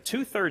 that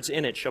 2/3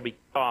 in it shall be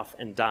cut off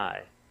and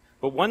die,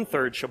 but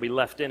 1/3 shall be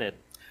left in it.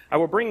 I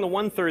will bring the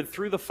 1/3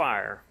 through the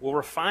fire, will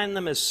refine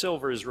them as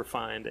silver is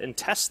refined, and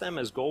test them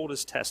as gold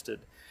is tested.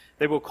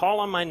 They will call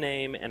on my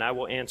name, and I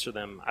will answer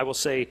them. I will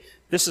say,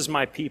 this is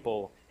my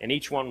people, and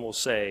each one will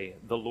say,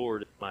 the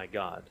Lord is my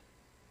God.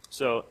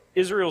 So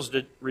Israel's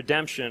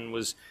redemption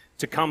was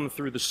to come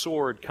through the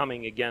sword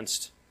coming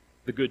against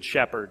the Good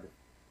Shepherd.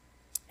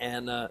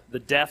 And the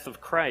death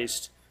of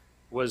Christ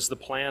was the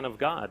plan of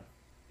God.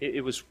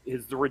 It was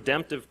the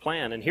redemptive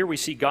plan. And here we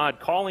see God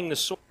calling the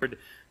sword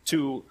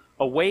to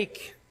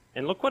awake.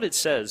 And look what it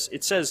says.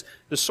 It says,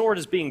 the sword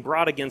is being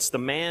brought against the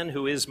man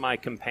who is my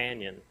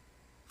companion.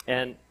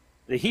 And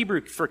the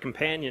Hebrew for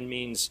companion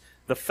means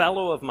the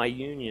fellow of my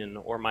union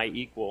or my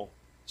equal.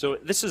 So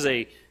this is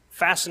a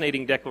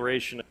fascinating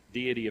declaration of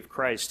the deity of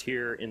Christ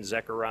here in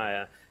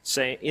Zechariah,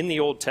 saying in the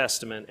Old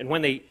Testament. And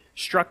when they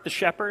struck the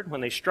shepherd,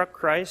 when they struck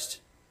Christ,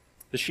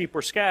 the sheep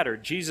were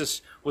scattered.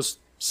 Jesus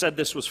said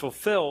this was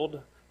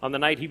fulfilled on the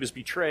night he was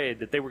betrayed,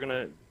 that they were going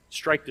to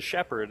strike the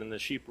shepherd and the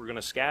sheep were going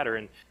to scatter.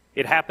 And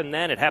it happened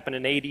then. It happened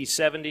in AD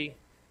 70.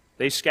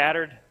 They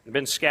scattered. They've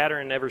been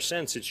scattering ever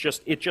since. It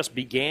just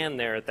began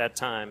there at that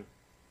time.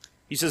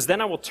 He says,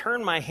 then I will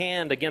turn my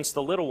hand against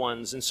the little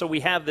ones. And so we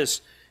have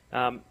this,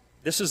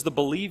 this is the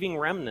believing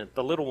remnant,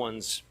 the little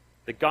ones,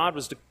 that God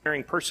was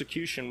declaring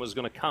persecution was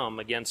going to come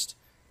against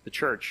the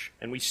church.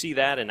 And we see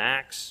that in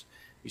Acts.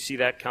 We see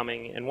that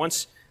coming. And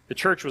once the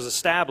church was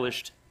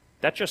established,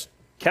 that just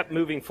kept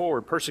moving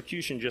forward.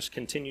 Persecution just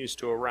continues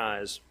to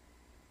arise.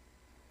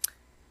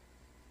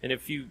 And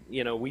if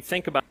we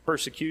think about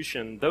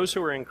persecution, those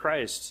who are in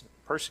Christ,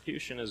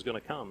 persecution is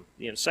going to come.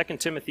 2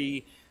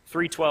 Timothy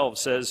 3:12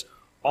 says,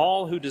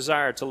 all who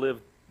desire to live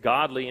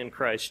godly in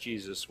Christ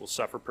Jesus will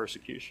suffer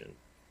persecution.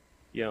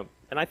 And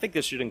I think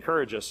this should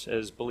encourage us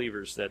as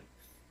believers that,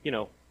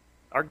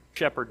 our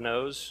shepherd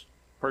knows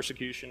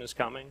persecution is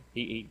coming.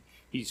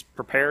 He's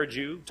prepared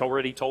you,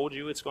 already told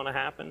you it's going to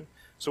happen.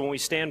 So when we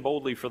stand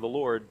boldly for the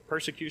Lord,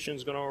 persecution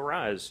is going to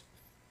arise.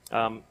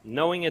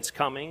 Knowing it's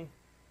coming,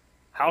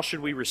 how should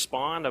we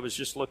respond? I was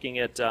just looking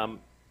at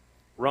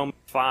Romans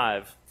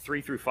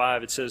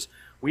 5:3-5. It says,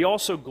 we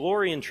also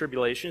glory in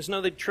tribulations,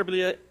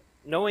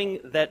 knowing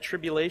that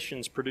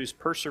tribulations produce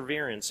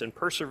perseverance, and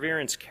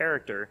perseverance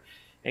character,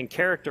 and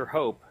character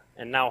hope.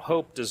 And now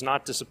hope does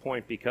not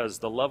disappoint, because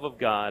the love of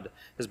God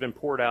has been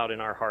poured out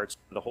in our hearts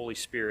by the Holy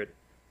Spirit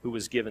who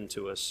was given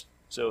to us.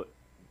 So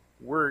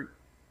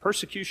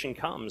persecution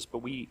comes, but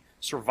we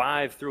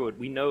survive through it.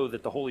 We know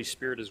that the Holy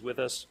Spirit is with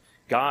us.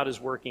 God is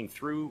working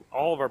through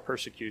all of our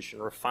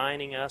persecution,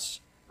 refining us,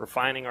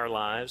 refining our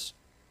lives,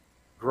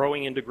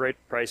 growing into great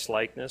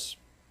Christ-likeness.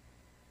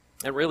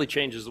 It really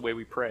changes the way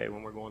we pray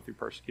when we're going through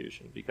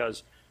persecution,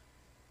 because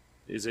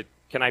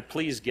can I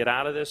please get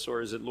out of this,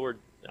 or is it, Lord,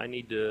 I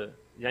need you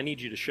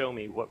to show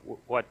me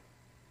what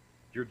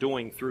you're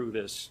doing through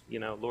this.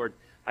 Lord,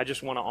 I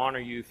just want to honor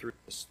you through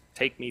this.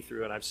 Take me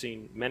through it. I've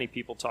seen many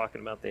people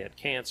talking about they had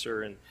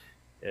cancer, and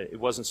it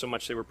wasn't so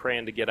much they were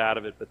praying to get out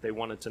of it, but they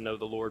wanted to know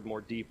the Lord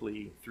more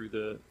deeply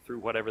through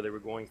whatever they were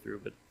going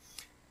through. But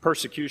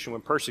persecution,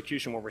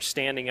 when we're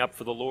standing up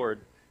for the Lord,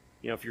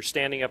 if you're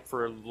standing up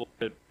for a little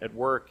bit at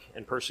work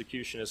and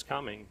persecution is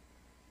coming,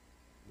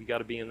 we got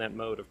to be in that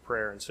mode of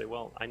prayer and say,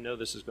 well, I know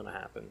this is going to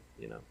happen,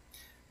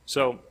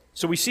 So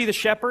we see the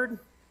shepherd.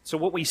 So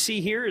what we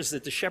see here is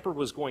that the shepherd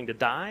was going to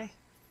die.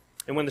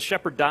 And when the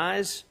shepherd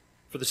dies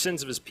for the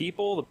sins of his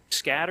people, they're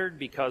scattered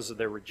because of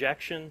their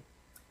rejection.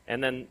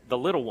 And then the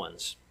little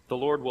ones, the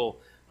Lord will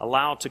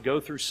allow to go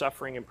through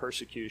suffering and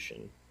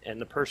persecution. And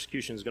the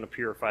persecution is going to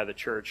purify the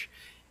church.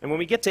 And when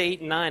we get to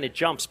 8 and 9, it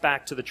jumps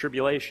back to the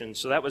tribulation.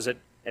 So that was at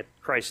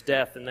Christ's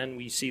death, and then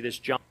we see this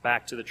jump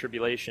back to the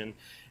tribulation.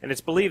 And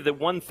it's believed that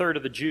 1/3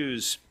 of the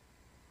Jews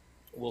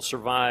will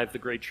survive the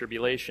Great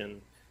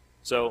Tribulation.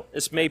 So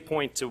this may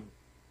point to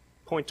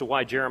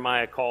why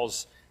Jeremiah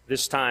calls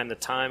this time the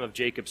time of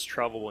Jacob's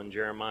trouble in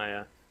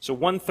Jeremiah. So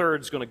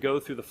 1/3 is going to go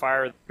through the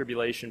fire of the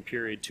tribulation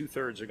period.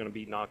 2/3 are going to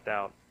be knocked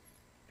out.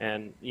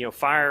 And,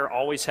 fire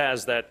always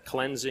has that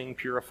cleansing,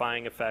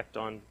 purifying effect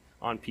on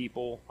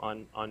people,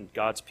 on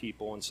God's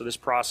people. And so this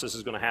process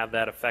is going to have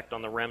that effect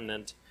on the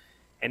remnant.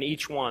 And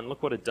each one,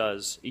 look what it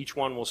does. Each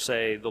one will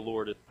say, the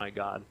Lord is my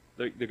God.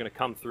 They're going to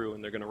come through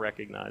and they're going to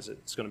recognize it.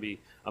 It's going to be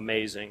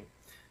amazing.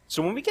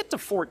 So when we get to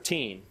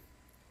 14,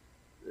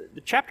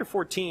 the chapter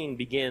 14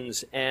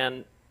 begins,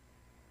 and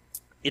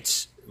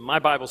my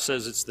Bible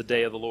says it's the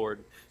day of the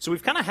Lord. So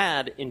we've kind of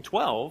had, in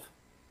 12,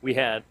 we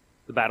had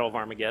the Battle of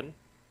Armageddon.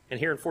 And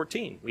here in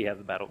 14, we have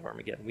the Battle of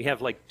Armageddon. We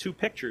have like 2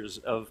 pictures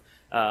of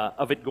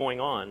it going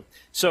on.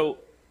 So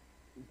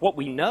what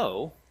we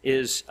know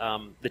is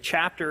this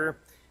chapter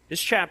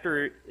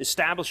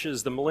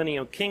establishes the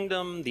millennial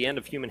kingdom, the end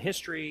of human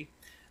history.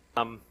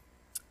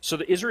 So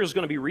that Israel is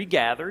going to be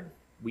regathered.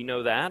 We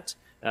know that.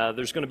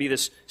 There's going to be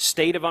this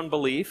state of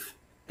unbelief.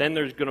 Then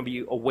there's going to be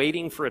a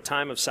waiting for a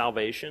time of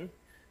salvation.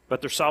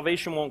 But their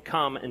salvation won't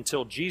come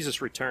until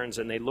Jesus returns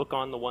and they look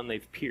on the one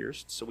they've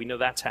pierced. So we know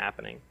that's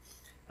happening.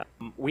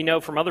 We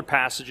know from other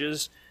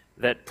passages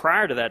that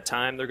prior to that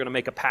time, they're going to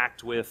make a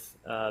pact with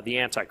the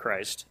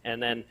Antichrist.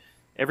 And then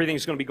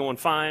everything's going to be going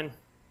fine.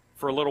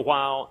 for a little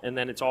while, and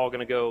then it's all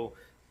going to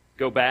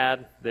go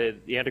bad. The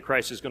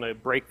Antichrist is going to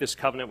break this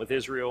covenant with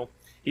Israel.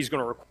 He's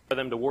going to require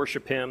them to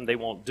worship him. They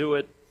won't do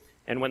it.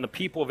 And when the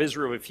people of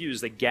Israel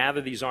refuse, they gather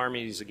these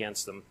armies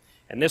against them.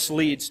 And this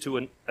leads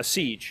to a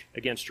siege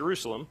against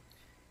Jerusalem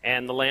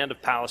and the land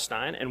of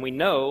Palestine. And we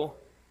know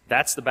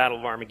that's the Battle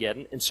of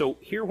Armageddon. And so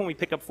here when we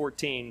pick up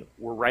 14,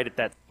 we're right at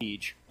that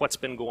siege. What's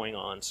been going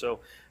on? So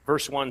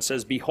verse 1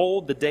 says,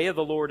 "Behold, the day of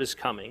the Lord is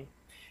coming,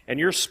 and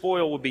your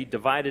spoil will be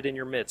divided in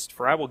your midst.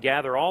 For I will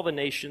gather all the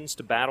nations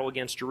to battle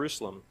against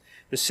Jerusalem.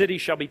 The city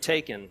shall be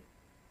taken,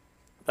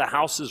 the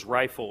houses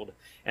rifled,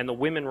 and the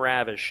women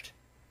ravished.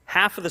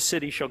 Half of the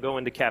city shall go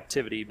into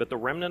captivity, but the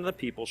remnant of the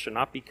people shall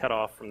not be cut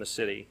off from the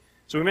city."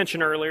 So we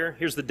mentioned earlier,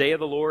 here's the day of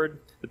the Lord,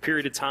 the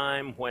period of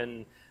time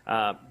when,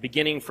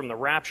 beginning from the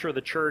rapture of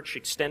the church,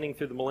 extending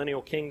through the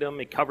millennial kingdom,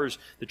 it covers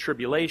the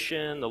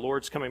tribulation, the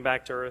Lord's coming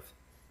back to earth,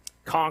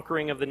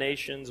 conquering of the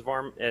nations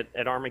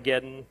at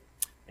Armageddon.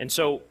 And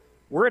so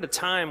we're at a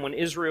time when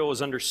Israel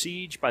is under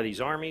siege by these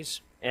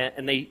armies,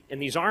 and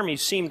these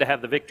armies seem to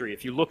have the victory.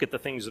 If you look at the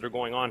things that are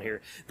going on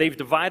here, they've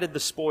divided the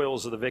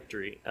spoils of the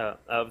victory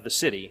of the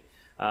city.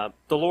 The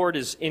Lord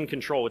is in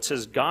control. It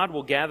says God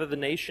will gather the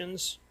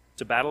nations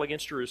to battle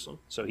against Jerusalem,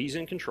 so he's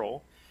in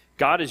control.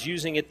 God is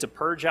using it to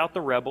purge out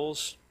the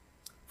rebels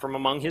from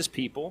among his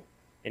people,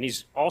 and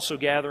he's also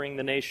gathering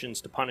the nations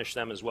to punish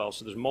them as well.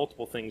 So there's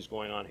multiple things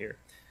going on here.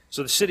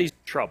 So the city's in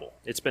trouble.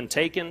 It's been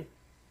taken,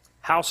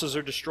 houses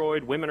are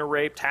destroyed, women are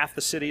raped, half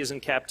the city is in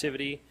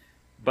captivity,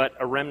 but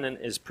a remnant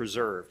is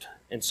preserved.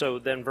 And so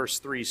then verse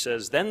 3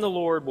 says, "Then the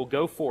Lord will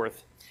go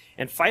forth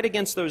and fight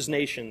against those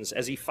nations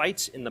as he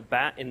fights in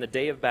the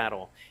day of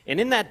battle. And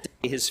in that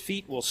day his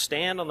feet will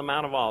stand on the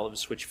Mount of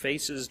Olives, which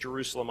faces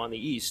Jerusalem on the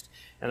east.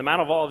 And the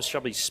Mount of Olives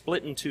shall be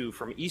split in two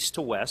from east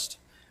to west,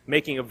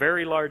 making a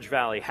very large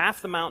valley.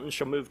 Half the mountain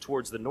shall move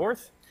towards the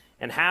north,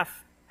 and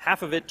half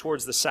of it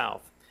towards the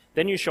south.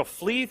 Then you shall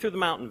flee through the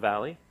mountain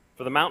valley,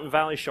 for the mountain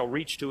valley shall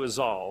reach to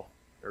Azal."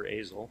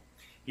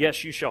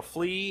 "Yes, you shall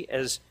flee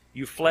as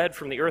you fled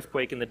from the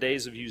earthquake in the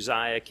days of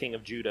Uzziah, king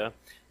of Judah.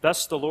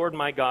 Thus the Lord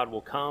my God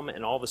will come,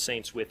 and all the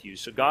saints with you."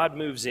 So God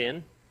moves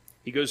in.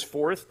 He goes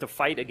forth to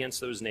fight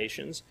against those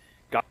nations.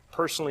 God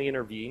personally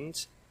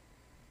intervenes.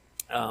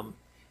 And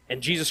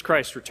Jesus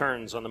Christ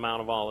returns on the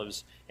Mount of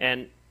Olives.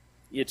 And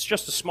it's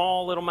just a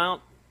small little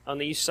mount on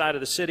the east side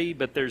of the city,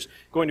 but there's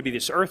going to be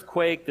this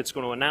earthquake that's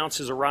going to announce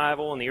his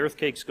arrival, and the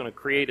earthquake's going to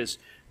create this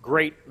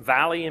great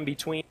valley in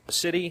between the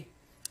city.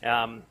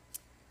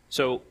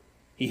 So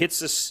he hits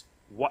this,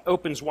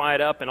 opens wide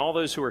up, and all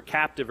those who are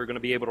captive are going to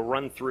be able to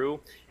run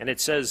through. And it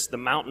says the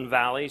mountain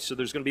valley. So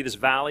there's going to be this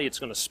valley. It's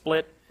going to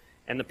split.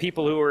 And the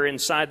people who are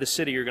inside the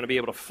city are going to be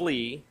able to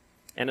flee.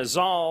 And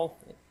Azal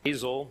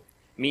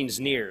means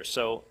near.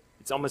 So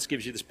it almost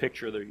gives you this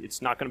picture.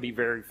 It's not going to be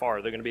very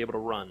far. They're going to be able to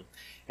run.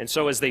 And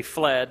so as they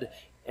fled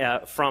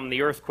from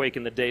the earthquake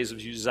in the days of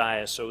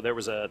Uzziah, so there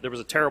was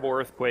a terrible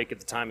earthquake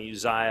at the time of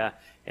Uzziah,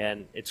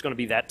 and it's going to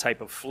be that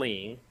type of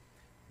fleeing.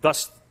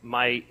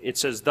 It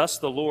says, "Thus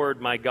the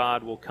Lord my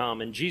God will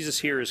come." And Jesus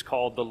here is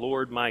called the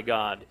Lord my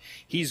God.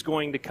 He's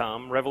going to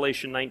come.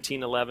 Revelation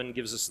 19:11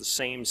 gives us the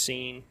same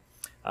scene.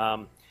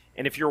 And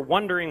if you're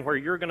wondering where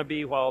you're going to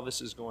be while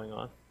this is going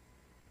on,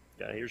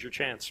 here's your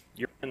chance.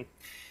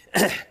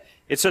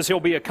 It says he'll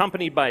be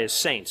accompanied by his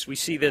saints. We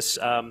see this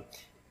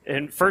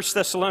in 1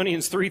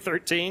 Thessalonians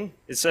 3:13.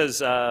 It says,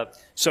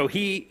 so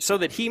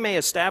that he may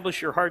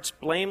establish your hearts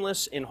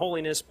blameless in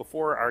holiness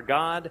before our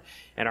God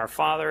and our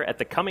Father at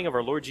the coming of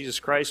our Lord Jesus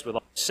Christ with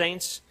all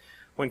saints.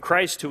 When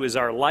Christ, who is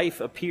our life,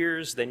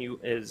 appears, then you,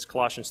 as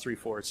Colossians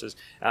 3:4, it says,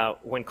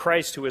 when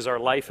Christ, who is our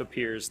life,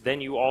 appears,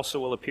 then you also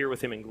will appear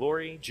with him in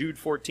glory. Jude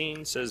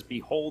 14 says,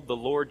 "Behold, the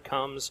Lord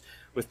comes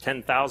with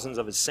 10,000s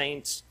of his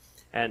saints."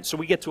 And so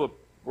we're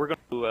going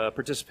to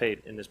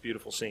participate in this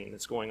beautiful scene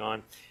that's going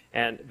on.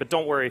 But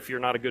don't worry, if you're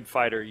not a good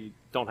fighter, you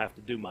don't have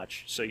to do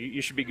much. So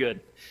you should be good.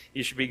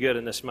 You should be good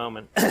in this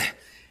moment.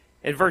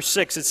 In verse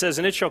 6, it says,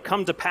 "And it shall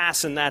come to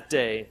pass in that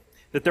day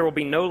that there will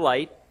be no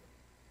light.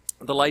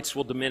 The lights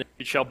will diminish.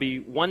 It shall be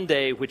one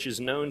day which is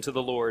known to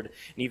the Lord,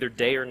 neither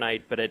day or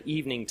night, but at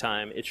evening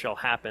time it shall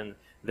happen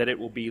that it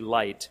will be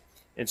light."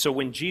 And so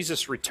when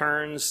Jesus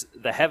returns,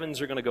 the heavens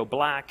are going to go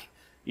black.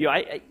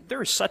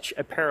 There is such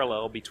a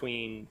parallel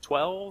between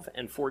 12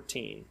 and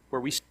 14,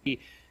 where we see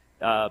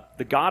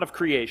the God of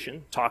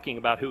creation talking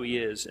about who he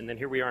is, and then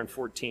here we are in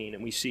 14,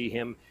 and we see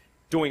him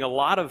doing a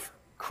lot of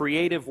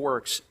creative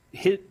works,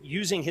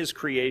 using his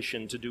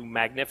creation to do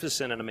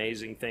magnificent and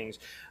amazing things.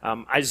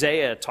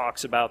 Isaiah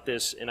talks about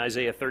this in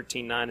Isaiah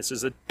 13:9. It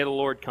says, "The day of the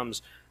Lord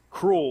comes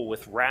cruel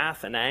with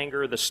wrath and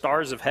anger. The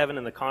stars of heaven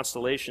and the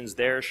constellations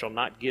there shall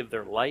not give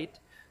their light.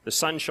 The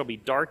sun shall be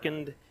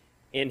darkened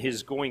in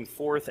his going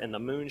forth, and the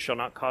moon shall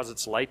not cause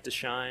its light to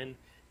shine."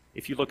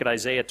 If you look at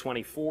Isaiah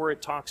 24,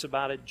 it talks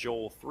about it.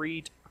 Joel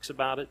 3 talks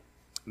about it.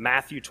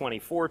 Matthew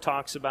 24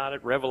 talks about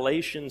it.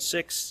 Revelation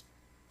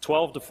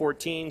 6:12 to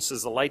 14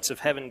 says the lights of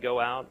heaven go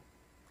out.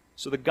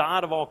 So the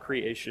God of all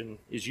creation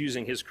is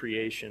using his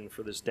creation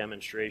for this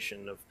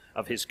demonstration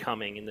of his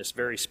coming in this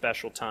very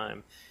special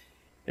time.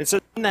 And so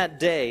in that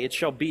day it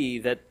shall be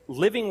that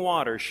living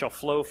waters shall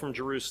flow from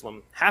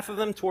Jerusalem, half of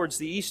them towards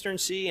the eastern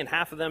sea and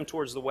half of them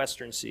towards the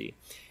western sea.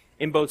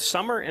 In both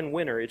summer and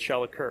winter it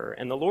shall occur,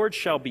 and the Lord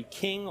shall be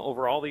king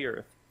over all the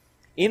earth.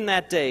 In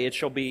that day it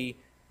shall be,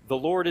 the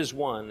Lord is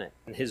one,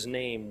 and his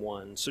name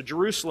one. So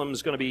Jerusalem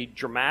is going to be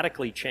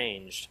dramatically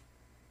changed.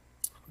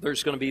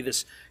 There's going to be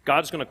this,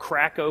 God's going to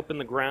crack open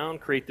the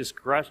ground, create this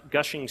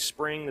gushing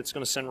spring that's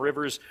going to send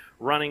rivers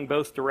running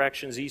both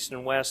directions, east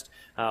and west.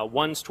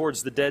 One's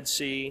towards the Dead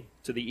Sea,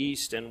 to the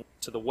east and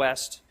to the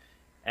west.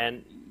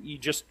 And you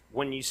just,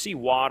 when you see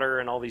water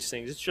and all these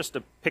things, it's just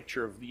a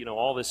picture of,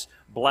 all this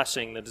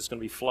blessing that is going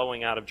to be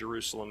flowing out of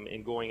Jerusalem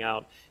and going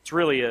out. It's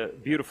really a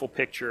beautiful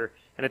picture.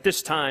 And at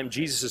this time,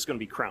 Jesus is going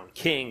to be crowned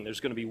king.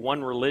 There's going to be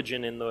one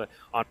religion on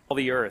all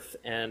the earth.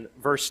 And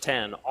verse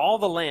 10, all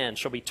the land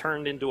shall be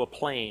turned into a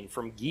plain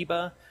from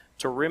Geba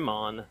to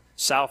Rimmon,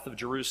 south of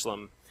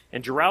Jerusalem.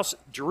 And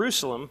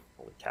Jerusalem,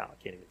 holy cow,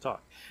 I can't even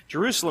talk.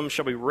 Jerusalem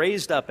shall be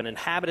raised up and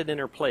inhabited in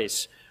her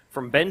place,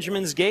 from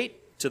Benjamin's gate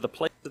to the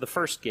place of the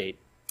first gate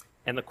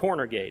and the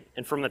corner gate,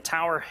 and from the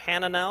tower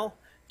Hananel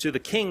to the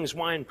king's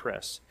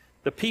winepress.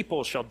 The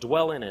people shall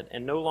dwell in it,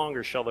 and no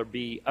longer shall there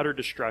be utter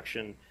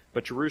destruction,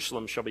 but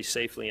Jerusalem shall be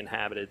safely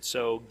inhabited.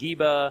 So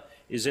Geba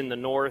is in the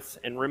north,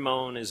 and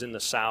Rimmon is in the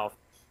south,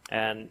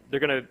 and they're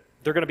going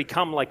to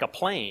become like a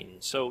plain.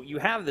 So you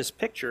have this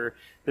picture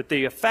that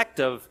the effect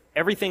of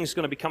everything's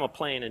going to become a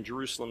plain, and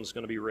Jerusalem's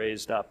going to be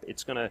raised up.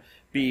 It's going to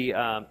be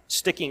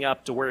sticking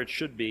up to where it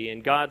should be,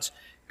 and God's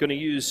going to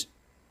use,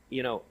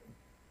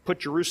 put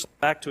Jerusalem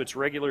back to its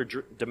regular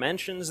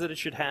dimensions that it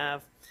should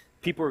have.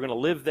 People are going to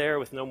live there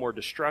with no more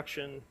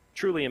destruction.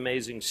 Truly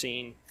amazing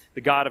scene.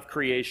 The God of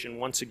creation,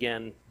 once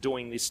again,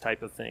 doing this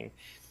type of thing.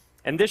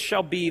 And this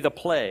shall be the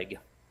plague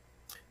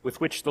with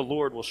which the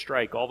Lord will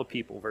strike all the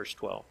people, verse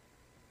 12,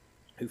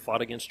 who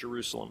fought against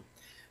Jerusalem.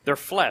 Their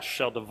flesh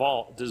shall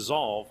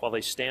dissolve while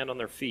they stand on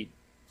their feet.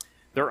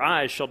 Their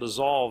eyes shall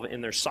dissolve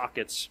in their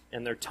sockets,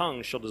 and their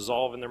tongues shall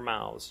dissolve in their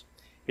mouths.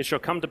 It shall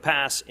come to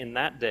pass in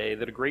that day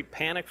that a great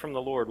panic from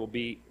the Lord will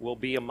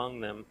be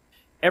among them.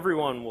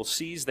 Everyone will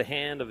seize the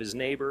hand of his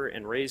neighbor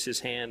and raise his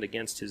hand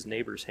against his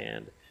neighbor's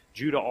hand.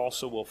 Judah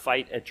also will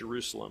fight at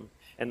Jerusalem.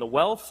 And the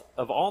wealth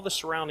of all the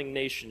surrounding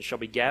nations shall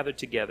be gathered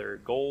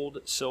together, gold,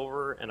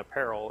 silver, and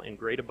apparel in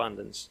great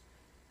abundance.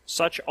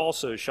 Such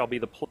also shall be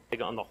the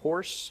plague on the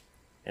horse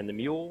and the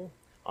mule,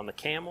 on the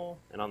camel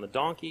and on the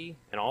donkey,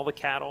 and all the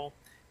cattle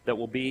that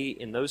will be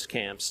in those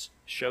camps.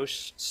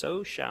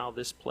 So shall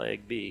this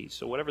plague be.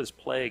 So whatever this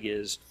plague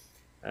is,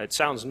 it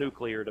sounds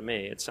nuclear to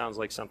me. It sounds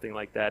like something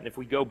like that. And if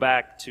we go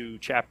back to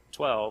chapter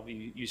 12,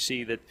 you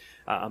see that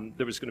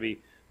there was going to be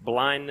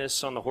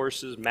blindness on the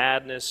horses,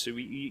 madness. So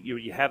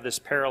you have this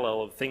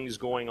parallel of things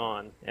going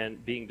on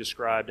and being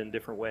described in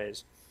different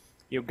ways.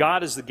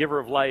 God is the giver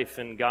of life,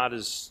 and God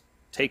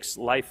takes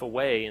life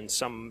away in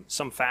some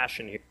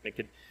fashion here. It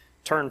could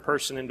turn a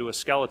person into a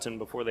skeleton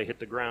before they hit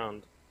the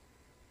ground.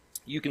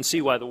 You can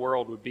see why the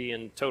world would be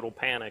in total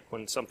panic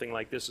when something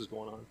like this is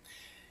going on.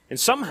 And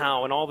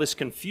somehow, in all this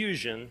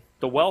confusion,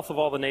 the wealth of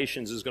all the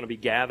nations is going to be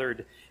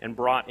gathered and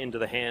brought into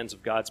the hands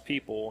of God's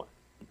people.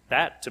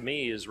 That, to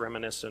me, is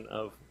reminiscent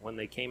of when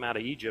they came out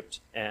of Egypt,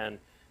 and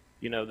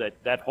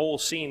that whole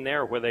scene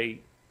there where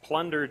they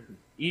plundered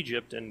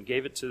Egypt and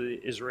gave it to the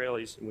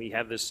Israelis. And we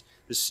have this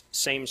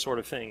same sort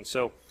of thing.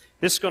 So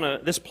this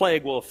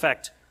plague will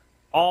affect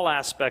all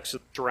aspects of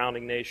the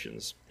surrounding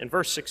nations. In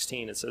verse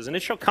 16 it says, and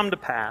it shall come to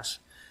pass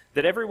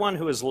that everyone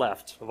who is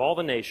left of all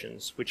the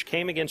nations which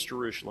came against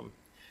Jerusalem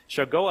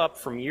shall go up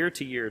from year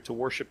to year to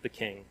worship the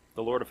King,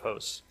 the Lord of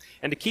hosts,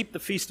 and to keep the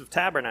Feast of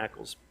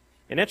Tabernacles.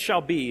 And it shall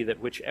be that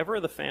whichever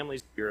of the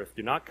families of the earth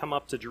do not come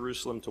up to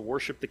Jerusalem to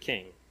worship the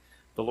King,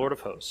 the Lord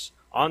of hosts,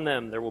 on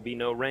them there will be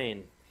no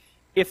rain.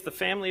 If the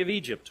family of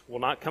Egypt will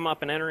not come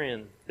up and enter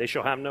in, they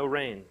shall have no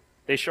rain.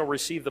 They shall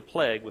receive the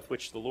plague with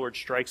which the Lord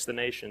strikes the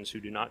nations who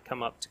do not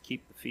come up to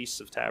keep the Feasts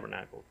of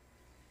Tabernacles.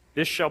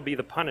 This shall be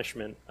the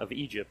punishment of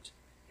Egypt,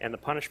 and the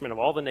punishment of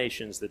all the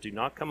nations that do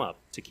not come up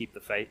to keep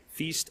the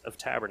Feast of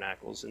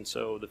Tabernacles. And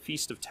so the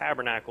Feast of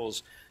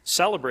Tabernacles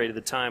celebrated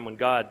the time when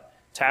God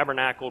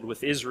tabernacled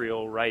with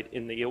Israel right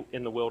in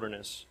the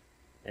wilderness.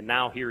 And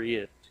now here he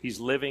is. He's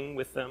living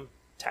with them,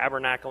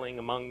 tabernacling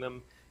among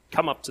them.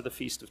 Come up to the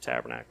Feast of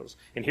Tabernacles.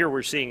 And here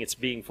we're seeing it's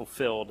being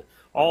fulfilled.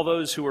 All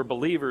those who are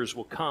believers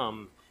will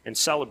come and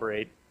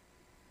celebrate.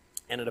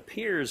 And it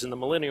appears in the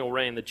millennial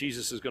reign that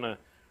Jesus is going to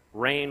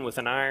reign with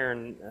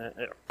a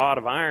rod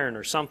of iron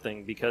or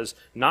something, because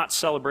not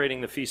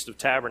celebrating the Feast of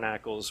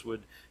Tabernacles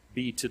would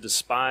be to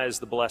despise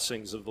the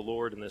blessings of the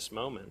Lord in this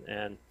moment.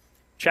 And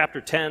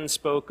chapter 10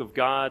 spoke of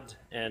God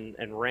and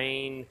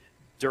reign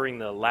during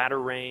the latter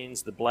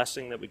rains, the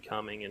blessing that would be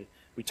coming. And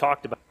we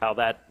talked about how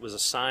that was a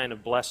sign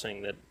of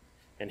blessing.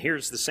 And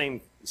here's the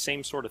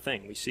same sort of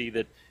thing. We see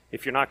that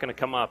if you're not going to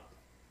come up,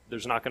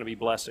 there's not going to be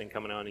blessing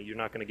coming on you. You're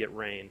not going to get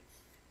rain.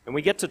 And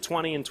we get to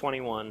 20 and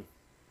 21.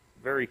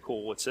 Very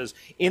cool. It says,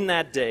 in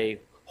that day,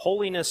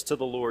 holiness to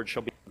the Lord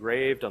shall be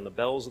engraved on the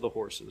bells of the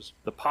horses.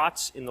 The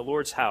pots in the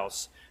Lord's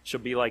house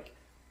shall be like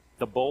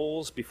the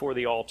bowls before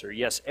the altar.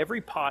 Yes,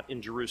 every pot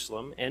in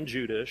Jerusalem and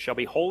Judah shall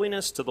be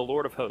holiness to the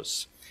Lord of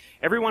hosts.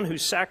 Everyone who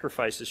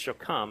sacrifices shall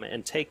come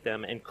and take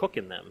them and cook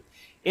in them.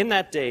 In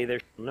that day there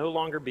shall no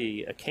longer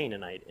be a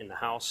Canaanite in the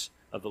house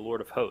of the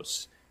Lord of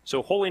hosts.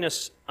 So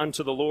holiness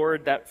unto the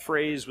Lord, that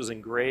phrase was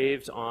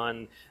engraved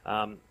on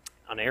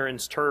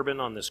Aaron's turban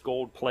on this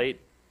gold plate.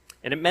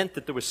 And it meant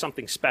that there was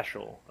something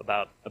special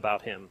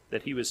about him,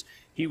 that he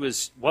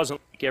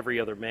wasn't like every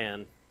other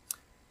man.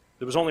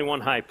 There was only one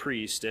high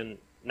priest, and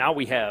now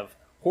we have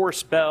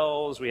horse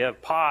bells, we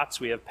have pots,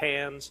 we have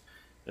pans.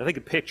 I think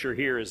the picture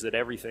here is that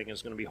everything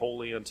is going to be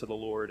holy unto the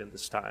Lord in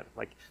this time.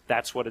 Like,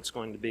 that's what it's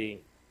going to be.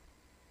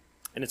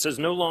 And it says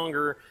there's no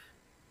longer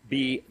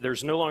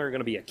going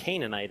to be a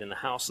Canaanite in the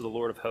house of the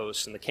Lord of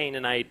hosts. And the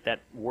Canaanite, that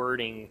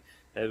wording,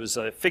 it was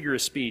a figure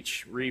of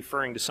speech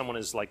referring to someone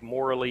as like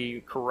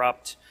morally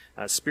corrupt,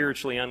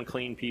 spiritually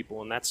unclean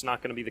people, and that's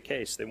not going to be the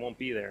case. They won't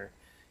be there.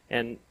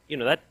 And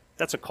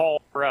that's a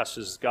call for us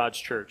as God's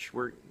church.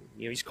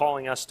 He's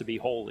calling us to be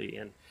holy.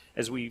 And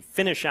as we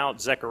finish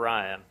out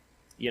Zechariah,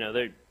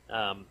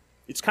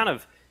 it's kind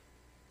of,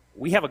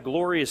 we have a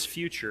glorious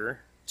future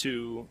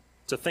to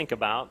think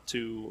about,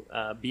 to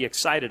be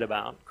excited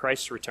about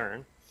Christ's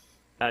return.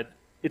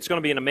 It's going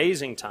to be an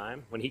amazing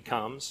time when he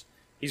comes.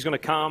 He's going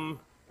to come.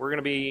 We're going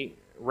to be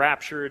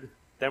raptured.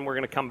 Then we're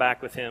going to come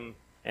back with him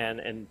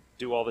and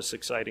do all this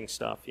exciting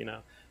stuff,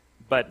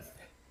 But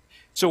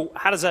so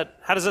how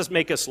does this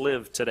make us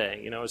live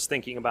today? I was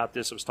thinking about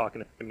this. I was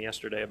talking to him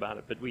yesterday about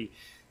it. But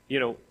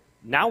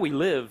now we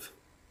live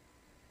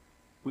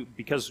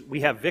because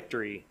we have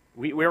victory.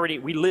 We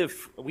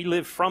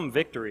live from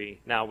victory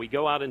now. We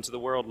go out into the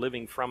world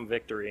living from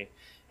victory.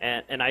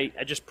 And I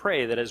just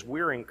pray that as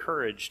we're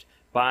encouraged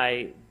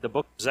by the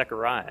book of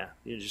Zechariah,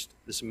 just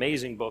this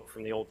amazing book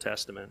from the Old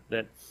Testament,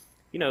 that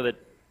that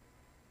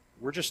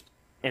we're just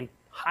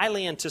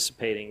highly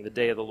anticipating the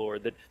day of the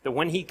Lord, that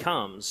when he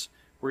comes,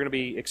 we're going to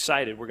be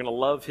excited. We're going to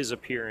love his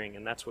appearing,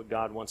 and that's what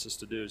God wants us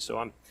to do.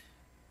 So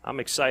I'm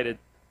excited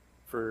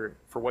for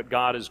what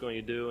God is going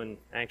to do and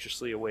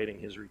anxiously awaiting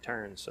his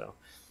return. So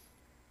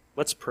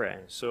let's pray.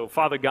 So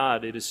Father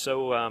God, it is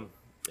so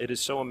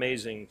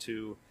amazing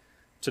to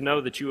know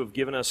that you have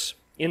given us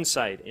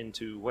insight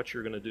into what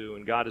you're going to do.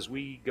 And God, as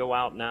we go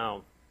out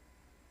now,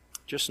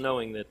 just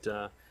knowing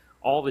that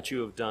all that you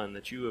have done,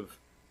 that you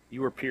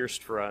were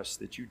pierced for us,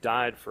 that you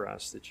died for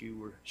us, that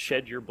you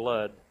shed your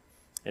blood,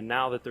 and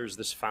now that there's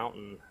this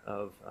fountain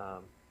of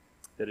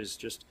that is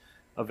just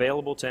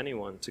available to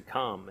anyone to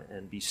come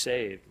and be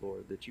saved,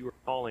 Lord, that you are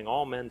calling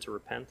all men to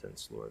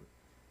repentance, Lord.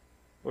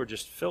 Lord,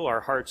 just fill our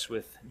hearts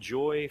with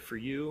joy for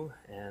you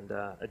and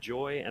a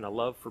joy and a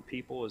love for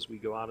people as we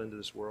go out into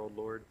this world,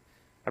 Lord.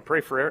 I pray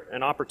for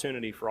an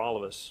opportunity for all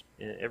of us,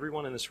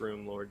 everyone in this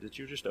room, Lord, that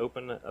you just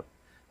open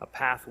a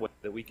pathway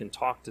that we can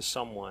talk to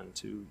someone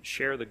to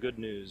share the good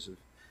news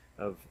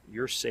of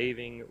your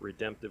saving,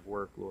 redemptive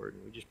work, Lord.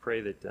 And we just pray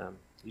that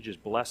you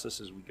just bless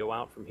us as we go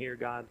out from here,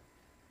 God,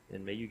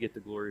 and may you get the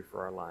glory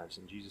for our lives.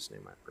 In Jesus'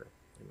 name I pray.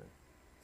 Amen.